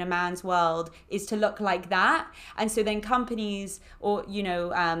accepted in a man's world is to look like that. And so then companies or,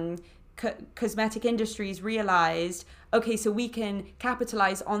 cosmetic industries realized, okay, so we can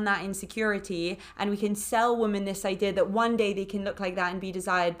capitalize on that insecurity and we can sell women this idea that one day they can look like that and be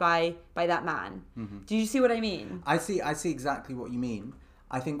desired by that man. Do you see what I mean? I see exactly what you mean.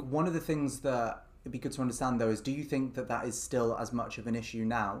 I think one of the things that it'd be good to understand though is, do you think that is still as much of an issue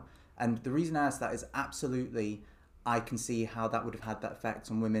now? And the reason I ask that is absolutely I can see how that would have had that effect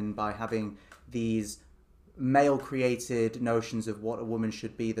on women by having these male created notions of what a woman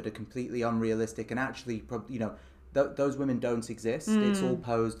should be that are completely unrealistic, and actually, you know, those women don't exist. It's all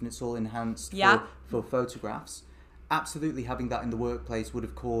posed and it's all enhanced for photographs. Absolutely, having that in the workplace would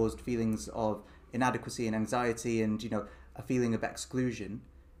have caused feelings of inadequacy and anxiety, and, you know, a feeling of exclusion.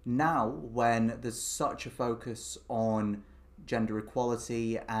 Now, when there's such a focus on gender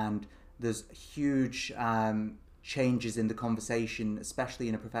equality and there's huge changes in the conversation, especially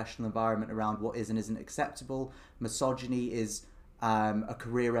in a professional environment, around what is and isn't acceptable. Misogyny is a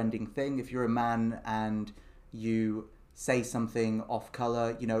career-ending thing. If you're a man and you say something off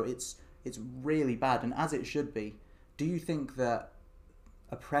color, you know, it's really bad, and as it should be. Do you think that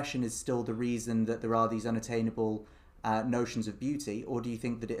oppression is still the reason that there are these unattainable notions of beauty, or do you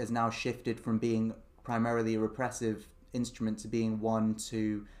think that it has now shifted from being primarily a repressive instrument to being one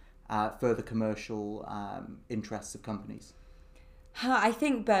to further commercial interests of companies? I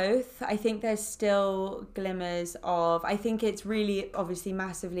think both. I think there's still glimmers of, I think it's really obviously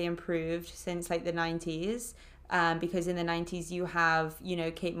massively improved since like the 90s. Because in the 90s you have, you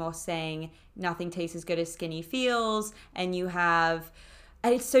know, Kate Moss saying nothing tastes as good as skinny feels, and you have,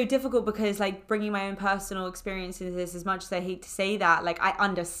 and it's so difficult because, like, bringing my own personal experience into this, as much as I hate to say that, like, I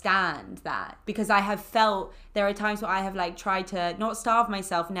understand that, because I have felt, there are times where I have, like, tried to not starve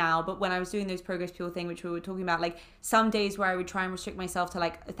myself now, but when I was doing those Progress Pure thing, which we were talking about, like, some days where I would try and restrict myself to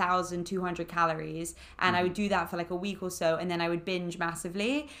like 1,200 calories, and I would do that for like a week or so, and then I would binge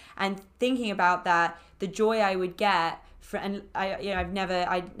massively. And thinking about that, the joy I would get, and I haven't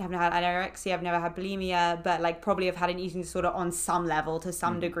had anorexia, I've never had bulimia, but like probably have had an eating disorder on some level to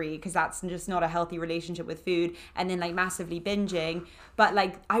some degree, because that's just not a healthy relationship with food, and then like massively binging. But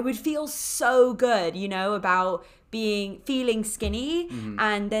like I would feel so good, you know, about feeling skinny,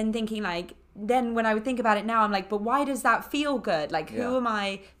 and then thinking like, then when I would think about it now, I'm like, but why does that feel good? Like, who am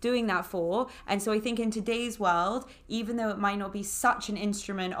I doing that for? And so I think in today's world, even though it might not be such an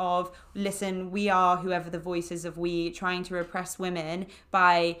instrument of, listen, we are whoever the voices of we, trying to repress women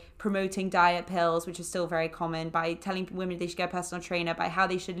by promoting diet pills, which is still very common, by telling women they should get a personal trainer, by how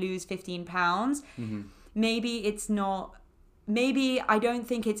they should lose 15 pounds. Maybe it's not, maybe I don't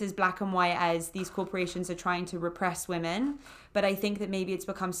think it's as black and white as these corporations are trying to repress women, but I think that maybe it's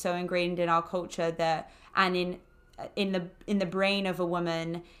become so ingrained in our culture that, and in the brain of a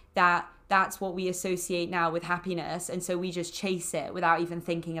woman, that that's what we associate now with happiness, and so we just chase it without even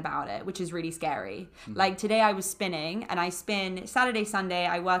thinking about it, which is really scary. Like today I was spinning, and I spin Saturday, Sunday,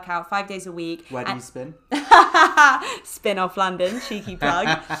 I work out 5 days a week. Where do you spin? Spin off London, cheeky plug.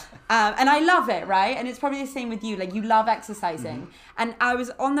 And I love it, right? And it's probably the same with you, like you love exercising. And I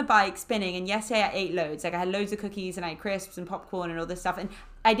was on the bike spinning, and yesterday I ate loads. Like I had loads of cookies and I had crisps and popcorn and all this stuff, and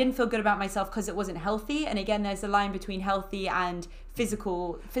I didn't feel good about myself because it wasn't healthy. And again, there's a line between healthy and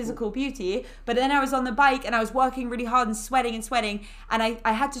physical beauty. But then I was on the bike and I was working really hard and sweating, and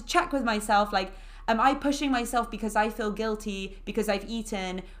I had to check with myself, like, am I pushing myself because I feel guilty because I've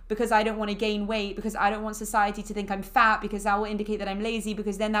eaten, because I don't want to gain weight, because I don't want society to think I'm fat, because that will indicate that I'm lazy,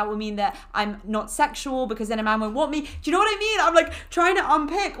 because then that will mean that I'm not sexual, because then a man won't want me. Do you know what I mean? I'm like trying to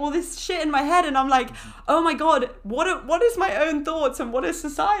unpick all this shit in my head, and I'm like, oh my God, what is my own thoughts and what is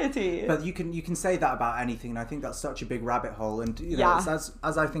society? But you can say that about anything, and I think that's such a big rabbit hole. And you know,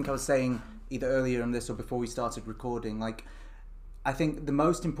 as I think I was saying either earlier on this or before we started recording, like, I think the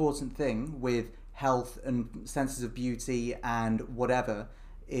most important thing with health and senses of beauty and whatever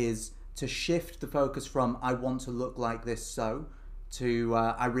is to shift the focus from I want to look like this to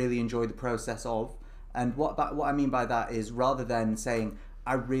I really enjoy the process of. And what I mean by that is, rather than saying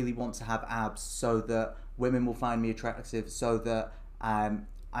I really want to have abs so that women will find me attractive, so that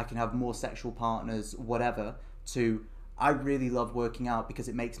I can have more sexual partners, whatever, to I really love working out because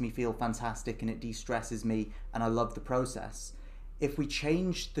it makes me feel fantastic and it de-stresses me and I love the process. If we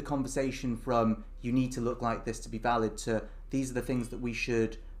change the conversation from you need to look like this to be valid to these are the things that we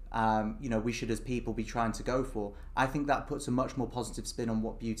should as people be trying to go for, I think that puts a much more positive spin on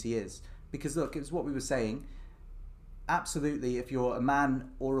what beauty is. Because look, it's what we were saying. Absolutely, if you're a man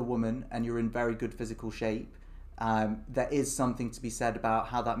or a woman and you're in very good physical shape, there is something to be said about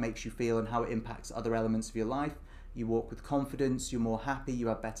how that makes you feel and how it impacts other elements of your life. You walk with confidence, you're more happy, you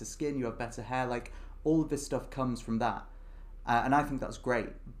have better skin, you have better hair, like all of this stuff comes from that. And I think that's great,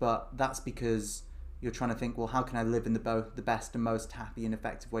 but that's because you're trying to think, well, how can I live in the best and most happy and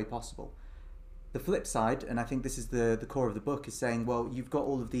effective way possible? The flip side, and I think this is the core of the book, is saying, well, you've got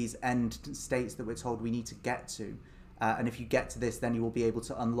all of these end states that we're told we need to get to. And if you get to this, then you will be able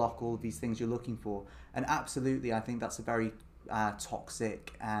to unlock all of these things you're looking for. And absolutely, I think that's a very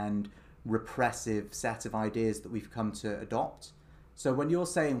toxic and repressive set of ideas that we've come to adopt. So when you're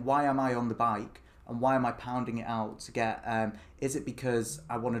saying, why am I on the bike? and why am I pounding it out to get, is it because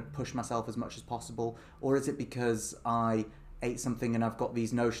I want to push myself as much as possible, or is it because I ate something and I've got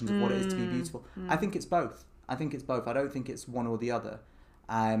these notions of what it is to be beautiful? I think it's both. I don't think it's one or the other.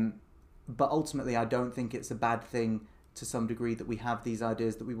 But ultimately, I don't think it's a bad thing to some degree that we have these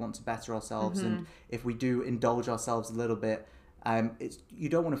ideas that we want to better ourselves. And if we do indulge ourselves a little bit, you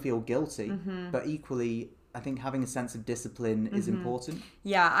don't want to feel guilty, but equally, I think having a sense of discipline is important.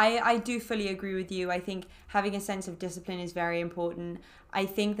 Yeah, I do fully agree with you. I think having a sense of discipline is very important. I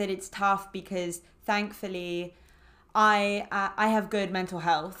think that it's tough because thankfully I have good mental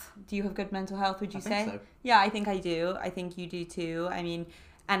health. Do you have good mental health, would you say? So. Yeah, I think I do. I think you do too. I mean,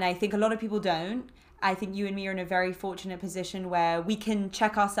 and I think a lot of people don't. I think you and me are in a very fortunate position where we can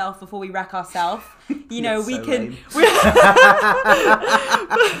check ourselves before we wreck ourselves. You know, we can,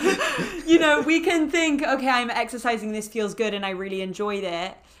 you know, we can think, okay, I'm exercising, this feels good and I really enjoyed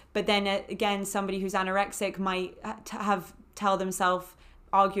it. But then again, somebody who's anorexic might tell themselves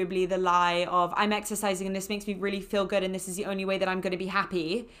arguably the lie of, I'm exercising and this makes me really feel good and this is the only way that I'm going to be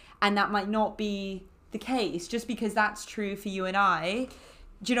happy. And that might not be the case. Just because that's true for you and I,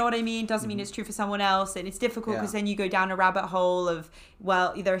 do you know what I mean? Doesn't mean it's true for someone else. And it's difficult because then you go down a rabbit hole of,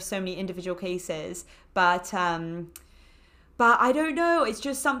 well, there are so many individual cases. But I don't know. It's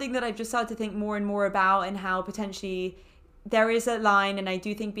just something that I've just started to think more and more about, and how potentially there is a line. And I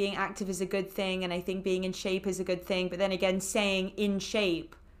do think being active is a good thing. And I think being in shape is a good thing. But then again, saying in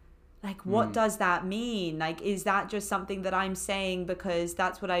shape, like, what does that mean? Like, is that just something that I'm saying because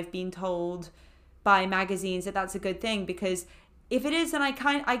that's what I've been told by magazines that that's a good thing? Because if it is, then I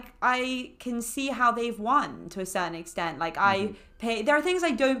can see how they've won to a certain extent. Like, I pay, there are things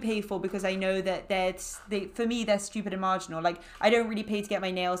I don't pay for because I know that for me, they're stupid and marginal. Like, I don't really pay to get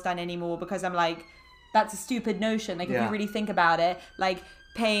my nails done anymore because I'm like, that's a stupid notion. Like, if you really think about it, like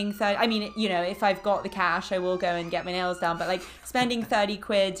paying 30, I mean, you know, if I've got the cash, I will go and get my nails done. But like spending 30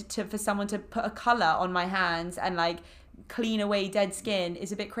 quid for someone to put a color on my hands and like clean away dead skin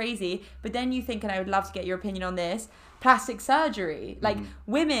is a bit crazy. But then you think, and I would love to get your opinion on this, plastic surgery. Like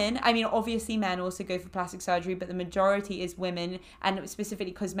women, I mean, obviously men also go for plastic surgery, but the majority is women, and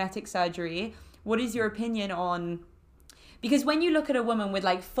specifically cosmetic surgery. What is your opinion on, because when you look at a woman with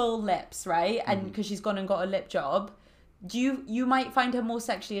like full lips, right, and because she's gone and got a lip job, you might find her more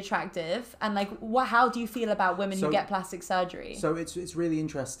sexually attractive, and like how do you feel about women who get plastic surgery? So it's really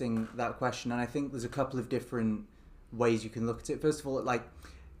interesting, that question, and I think there's a couple of different ways you can look at it. First of all, like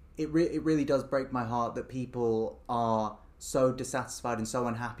it really does break my heart that people are so dissatisfied and so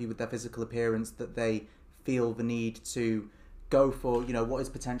unhappy with their physical appearance that they feel the need to go for, you know, what is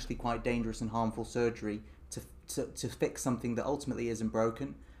potentially quite dangerous and harmful surgery to fix something that ultimately isn't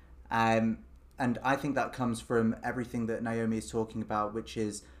broken. And I think that comes from everything that Naomi is talking about, which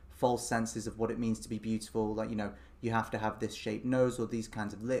is false senses of what it means to be beautiful. Like, you know, you have to have this shaped nose or these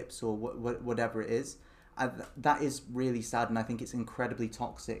kinds of lips or whatever it is. That is really sad, and I think it's incredibly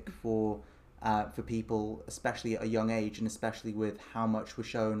toxic for people, especially at a young age, and especially with how much we're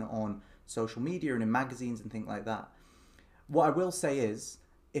shown on social media and in magazines and things like that. What I will say is,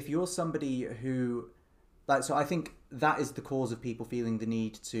 if you're somebody who, like, so I think that is the cause of people feeling the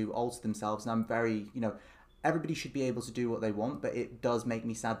need to alter themselves, and I'm very, you know, everybody should be able to do what they want, but it does make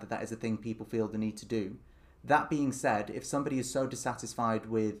me sad that that is a thing people feel the need to do. That being said, if somebody is so dissatisfied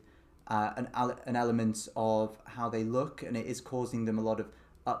with an element of how they look, and it is causing them a lot of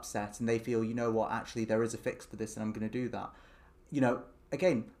upset, and they feel, you know what, actually there is a fix for this and I'm going to do that. You know,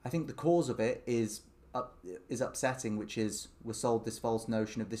 again, I think the cause of it is upsetting, which is we're sold this false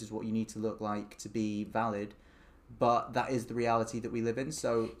notion of this is what you need to look like to be valid, but that is the reality that we live in.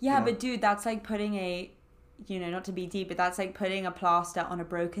 So yeah, you know, but dude, that's like putting a, you know, not to be deep, but that's like putting a plaster on a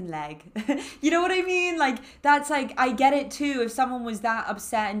broken leg. You know what I mean? Like, that's like, I get it too. If someone was that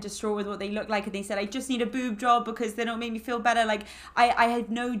upset and distraught with what they look like and they said, I just need a boob job because they don't make me feel better. Like, I had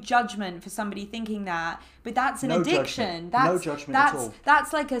no judgment for somebody thinking that, but that's an addiction. No judgment at all.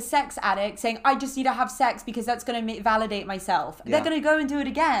 That's like a sex addict saying, I just need to have sex because that's going to validate myself. Yeah. They're going to go and do it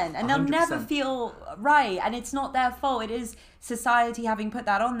again, and 100%. They'll never feel right. And it's not their fault. It is society having put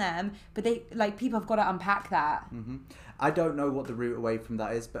that on them, but they, like, people have got to unpack that. I don't know what the route away from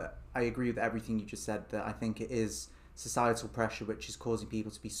that is, but I agree with everything you just said, that I think it is societal pressure which is causing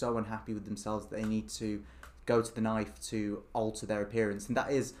people to be so unhappy with themselves that they need to go to the knife to alter their appearance, and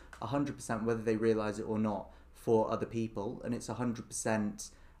that is 100%, whether they realize it or not, for other people, and it's 100%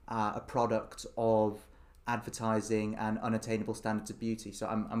 a product of advertising and unattainable standards of beauty. So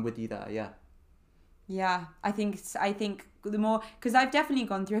I'm with you there. Yeah, I think the more, because I've definitely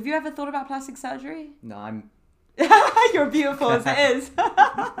gone through. Have you ever thought about plastic surgery? No, I'm You're beautiful as it is.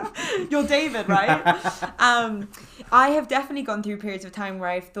 You're David, right? I have definitely gone through periods of time where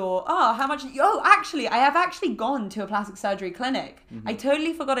I've thought, oh, how much? Oh, actually, I have actually gone to a plastic surgery clinic. I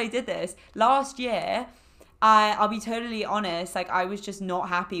totally forgot I did this. Last year, I'll be totally honest, like I was just not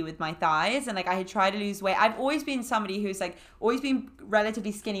happy with my thighs, and like I had tried to lose weight. I've always been somebody who's like always been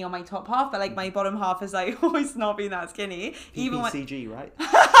relatively skinny on my top half, but like my bottom half is like always not been that skinny. PPCG, right?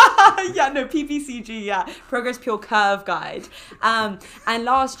 Yeah, no, PPCG, yeah. Progress Pure Curve Guide. And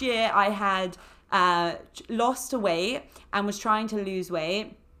last year I had lost a weight and was trying to lose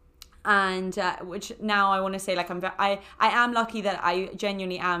weight. And which now I want to say, like, I am lucky that I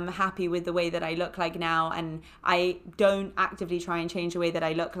genuinely am happy with the way that I look like now, and I don't actively try and change the way that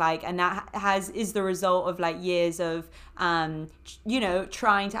I look like, and that is the result of like years of trying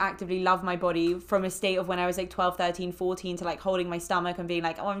to actively love my body from a state of when I was like 12, 13, 14 to like holding my stomach and being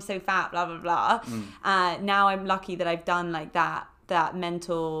like, oh, I'm so fat, blah blah blah. Now I'm lucky that I've done like that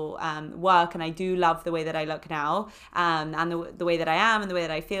mental work, and I do love the way that I look now, and the way that I am and the way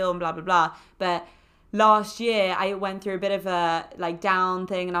that I feel and blah blah blah. But last year I went through a bit of a like down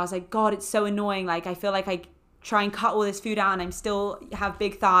thing, and I was like, God, it's so annoying. Like I feel like I try and cut all this food out and I'm still have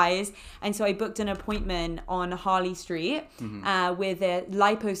big thighs, and so I booked an appointment on Harley Street with a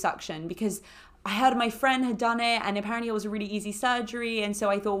liposuction because I heard my friend had done it, and apparently it was a really easy surgery, and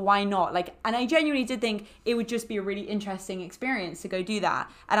so I thought, why not? Like, and I genuinely did think it would just be a really interesting experience to go do that.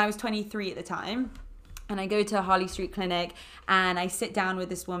 And I was 23 at the time, and I go to Harley Street Clinic, and I sit down with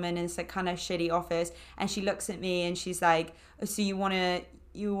this woman in this like kind of shitty office, and she looks at me and she's like, oh, so you want to,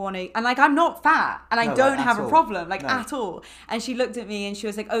 and like, I'm not fat, and I don't have a problem, like at all. And she looked at me and she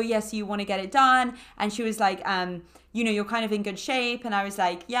was like, oh yes, you want to get it done? And she was like, you're kind of in good shape. And I was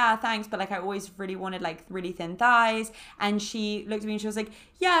like, yeah, thanks, but like I always really wanted like really thin thighs. And she looked at me and she was like,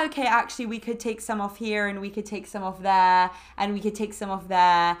 yeah, okay, actually we could take some off here, and we could take some off there, and we could take some off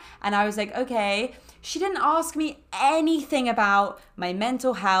there. And I was like, okay. She didn't ask me anything about my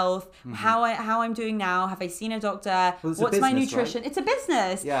mental health, how I'm doing now. Have I seen a doctor? Well, what's my nutrition? Right? It's a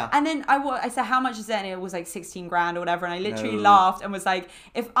business. Yeah. And then I said, how much is it? And it was like 16 grand or whatever. And I literally laughed and was like,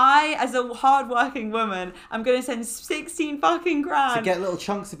 if I, as a hardworking woman, I'm going to send 16 fucking grand to get little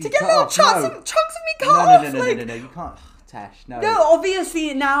chunks of you cut cut off. chunks of me cut off. No, you can't. Tash, no. No,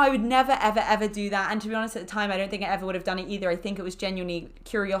 obviously now I would never, ever, ever do that. And to be honest, at the time, I don't think I ever would have done it either. I think it was genuinely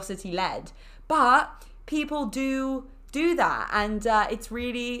curiosity led. But people do that, and it's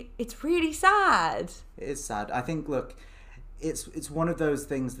really sad. It is sad. I think, look, it's one of those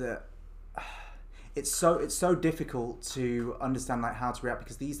things that it's so difficult to understand like how to react,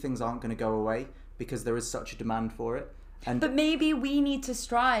 because these things aren't going to go away because there is such a demand for it. But maybe we need to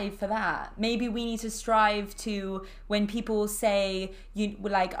strive for that. Maybe we need to strive to, when people say you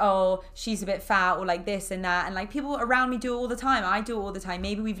like, oh, she's a bit fat, or like this and that, and like people around me do it all the time. I do it all the time.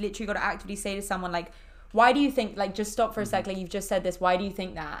 Maybe we've literally got to actively say to someone like, why do you think, like, just stop for a sec, like you've just said this, why do you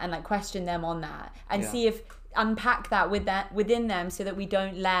think that? And like question them on that, and see if unpack that within them, so that we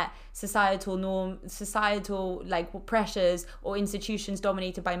don't let societal like pressures or institutions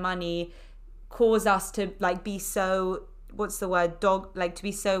dominated by money cause us to like be so, what's the word, to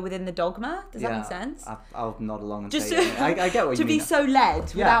be so within the dogma. Does that make sense? I'll nod along and just say it. I get what you mean. To be so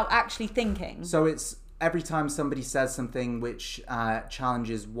led without actually thinking. So it's every time somebody says something which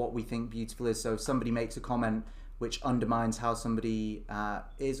challenges what we think beautiful is. So if somebody makes a comment which undermines how somebody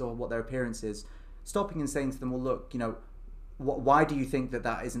is or what their appearance is, stopping and saying to them, well, look, why do you think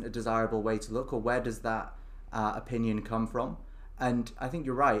that isn't a desirable way to look, or where does that opinion come from? And I think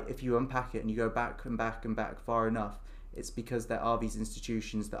you're right. If you unpack it and you go back and back and back far enough, it's because there are these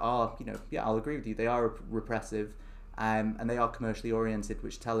institutions that are, I'll agree with you, they are repressive, and they are commercially oriented,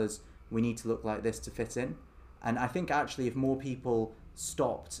 which tell us we need to look like this to fit in. And I think actually if more people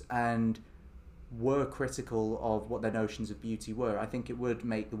stopped and were critical of what their notions of beauty were, I think it would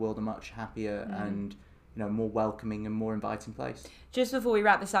make the world a much happier and more welcoming and more inviting place. Just before we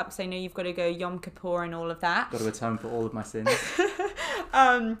wrap this up, because I know you've got to go Yom Kippur and all of that. Got to atone for all of my sins.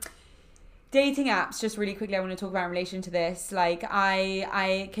 Dating apps, just really quickly, I want to talk about in relation to this. Like,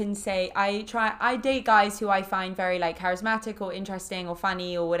 I can say I date guys who I find very like charismatic or interesting or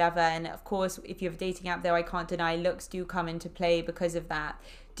funny or whatever. And of course, if you have a dating app, though, I can't deny looks do come into play because of that.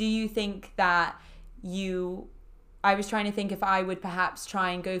 Do you think that I was trying to think if I would perhaps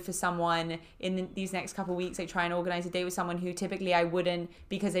try and go for someone in these next couple of weeks, like try and organize a date with someone who typically I wouldn't,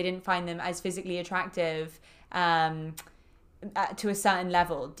 because I didn't find them as physically attractive. to a certain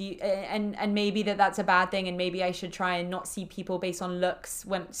level? Do you, and maybe that's a bad thing, and maybe I should try and not see people based on looks,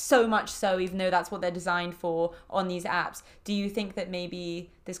 when so much so, even though that's what they're designed for on these apps. Do you think that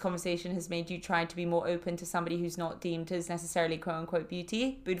maybe this conversation has made you try to be more open to somebody who's not deemed as necessarily quote unquote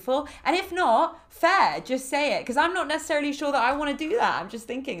beautiful? And if not, fair, just say it, because I'm not necessarily sure that I want to do that. I'm just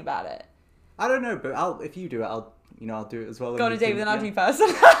thinking about it. I don't know, but if you do it, I'll do it as well. Go on a date with an ugly person.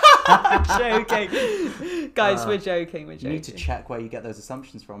 Joking. Guys, we're joking. You need to check where you get those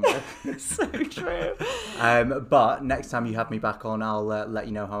assumptions from. So true. But next time you have me back on, I'll let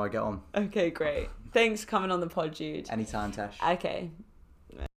you know how I get on. Okay, great. Thanks for coming on the pod, Jude. Anytime, Tesh. Okay.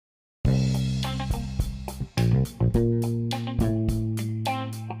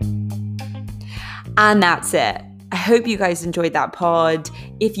 And that's it. I hope you guys enjoyed that pod.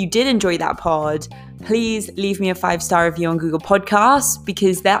 If you did enjoy that pod, please leave me a 5-star review on Google Podcasts,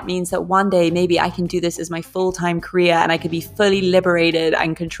 because that means that one day maybe I can do this as my full-time career and I could be fully liberated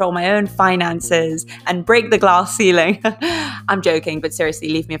and control my own finances and break the glass ceiling. I'm joking, but seriously,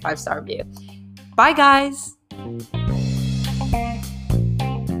 leave me a 5-star review. Bye, guys.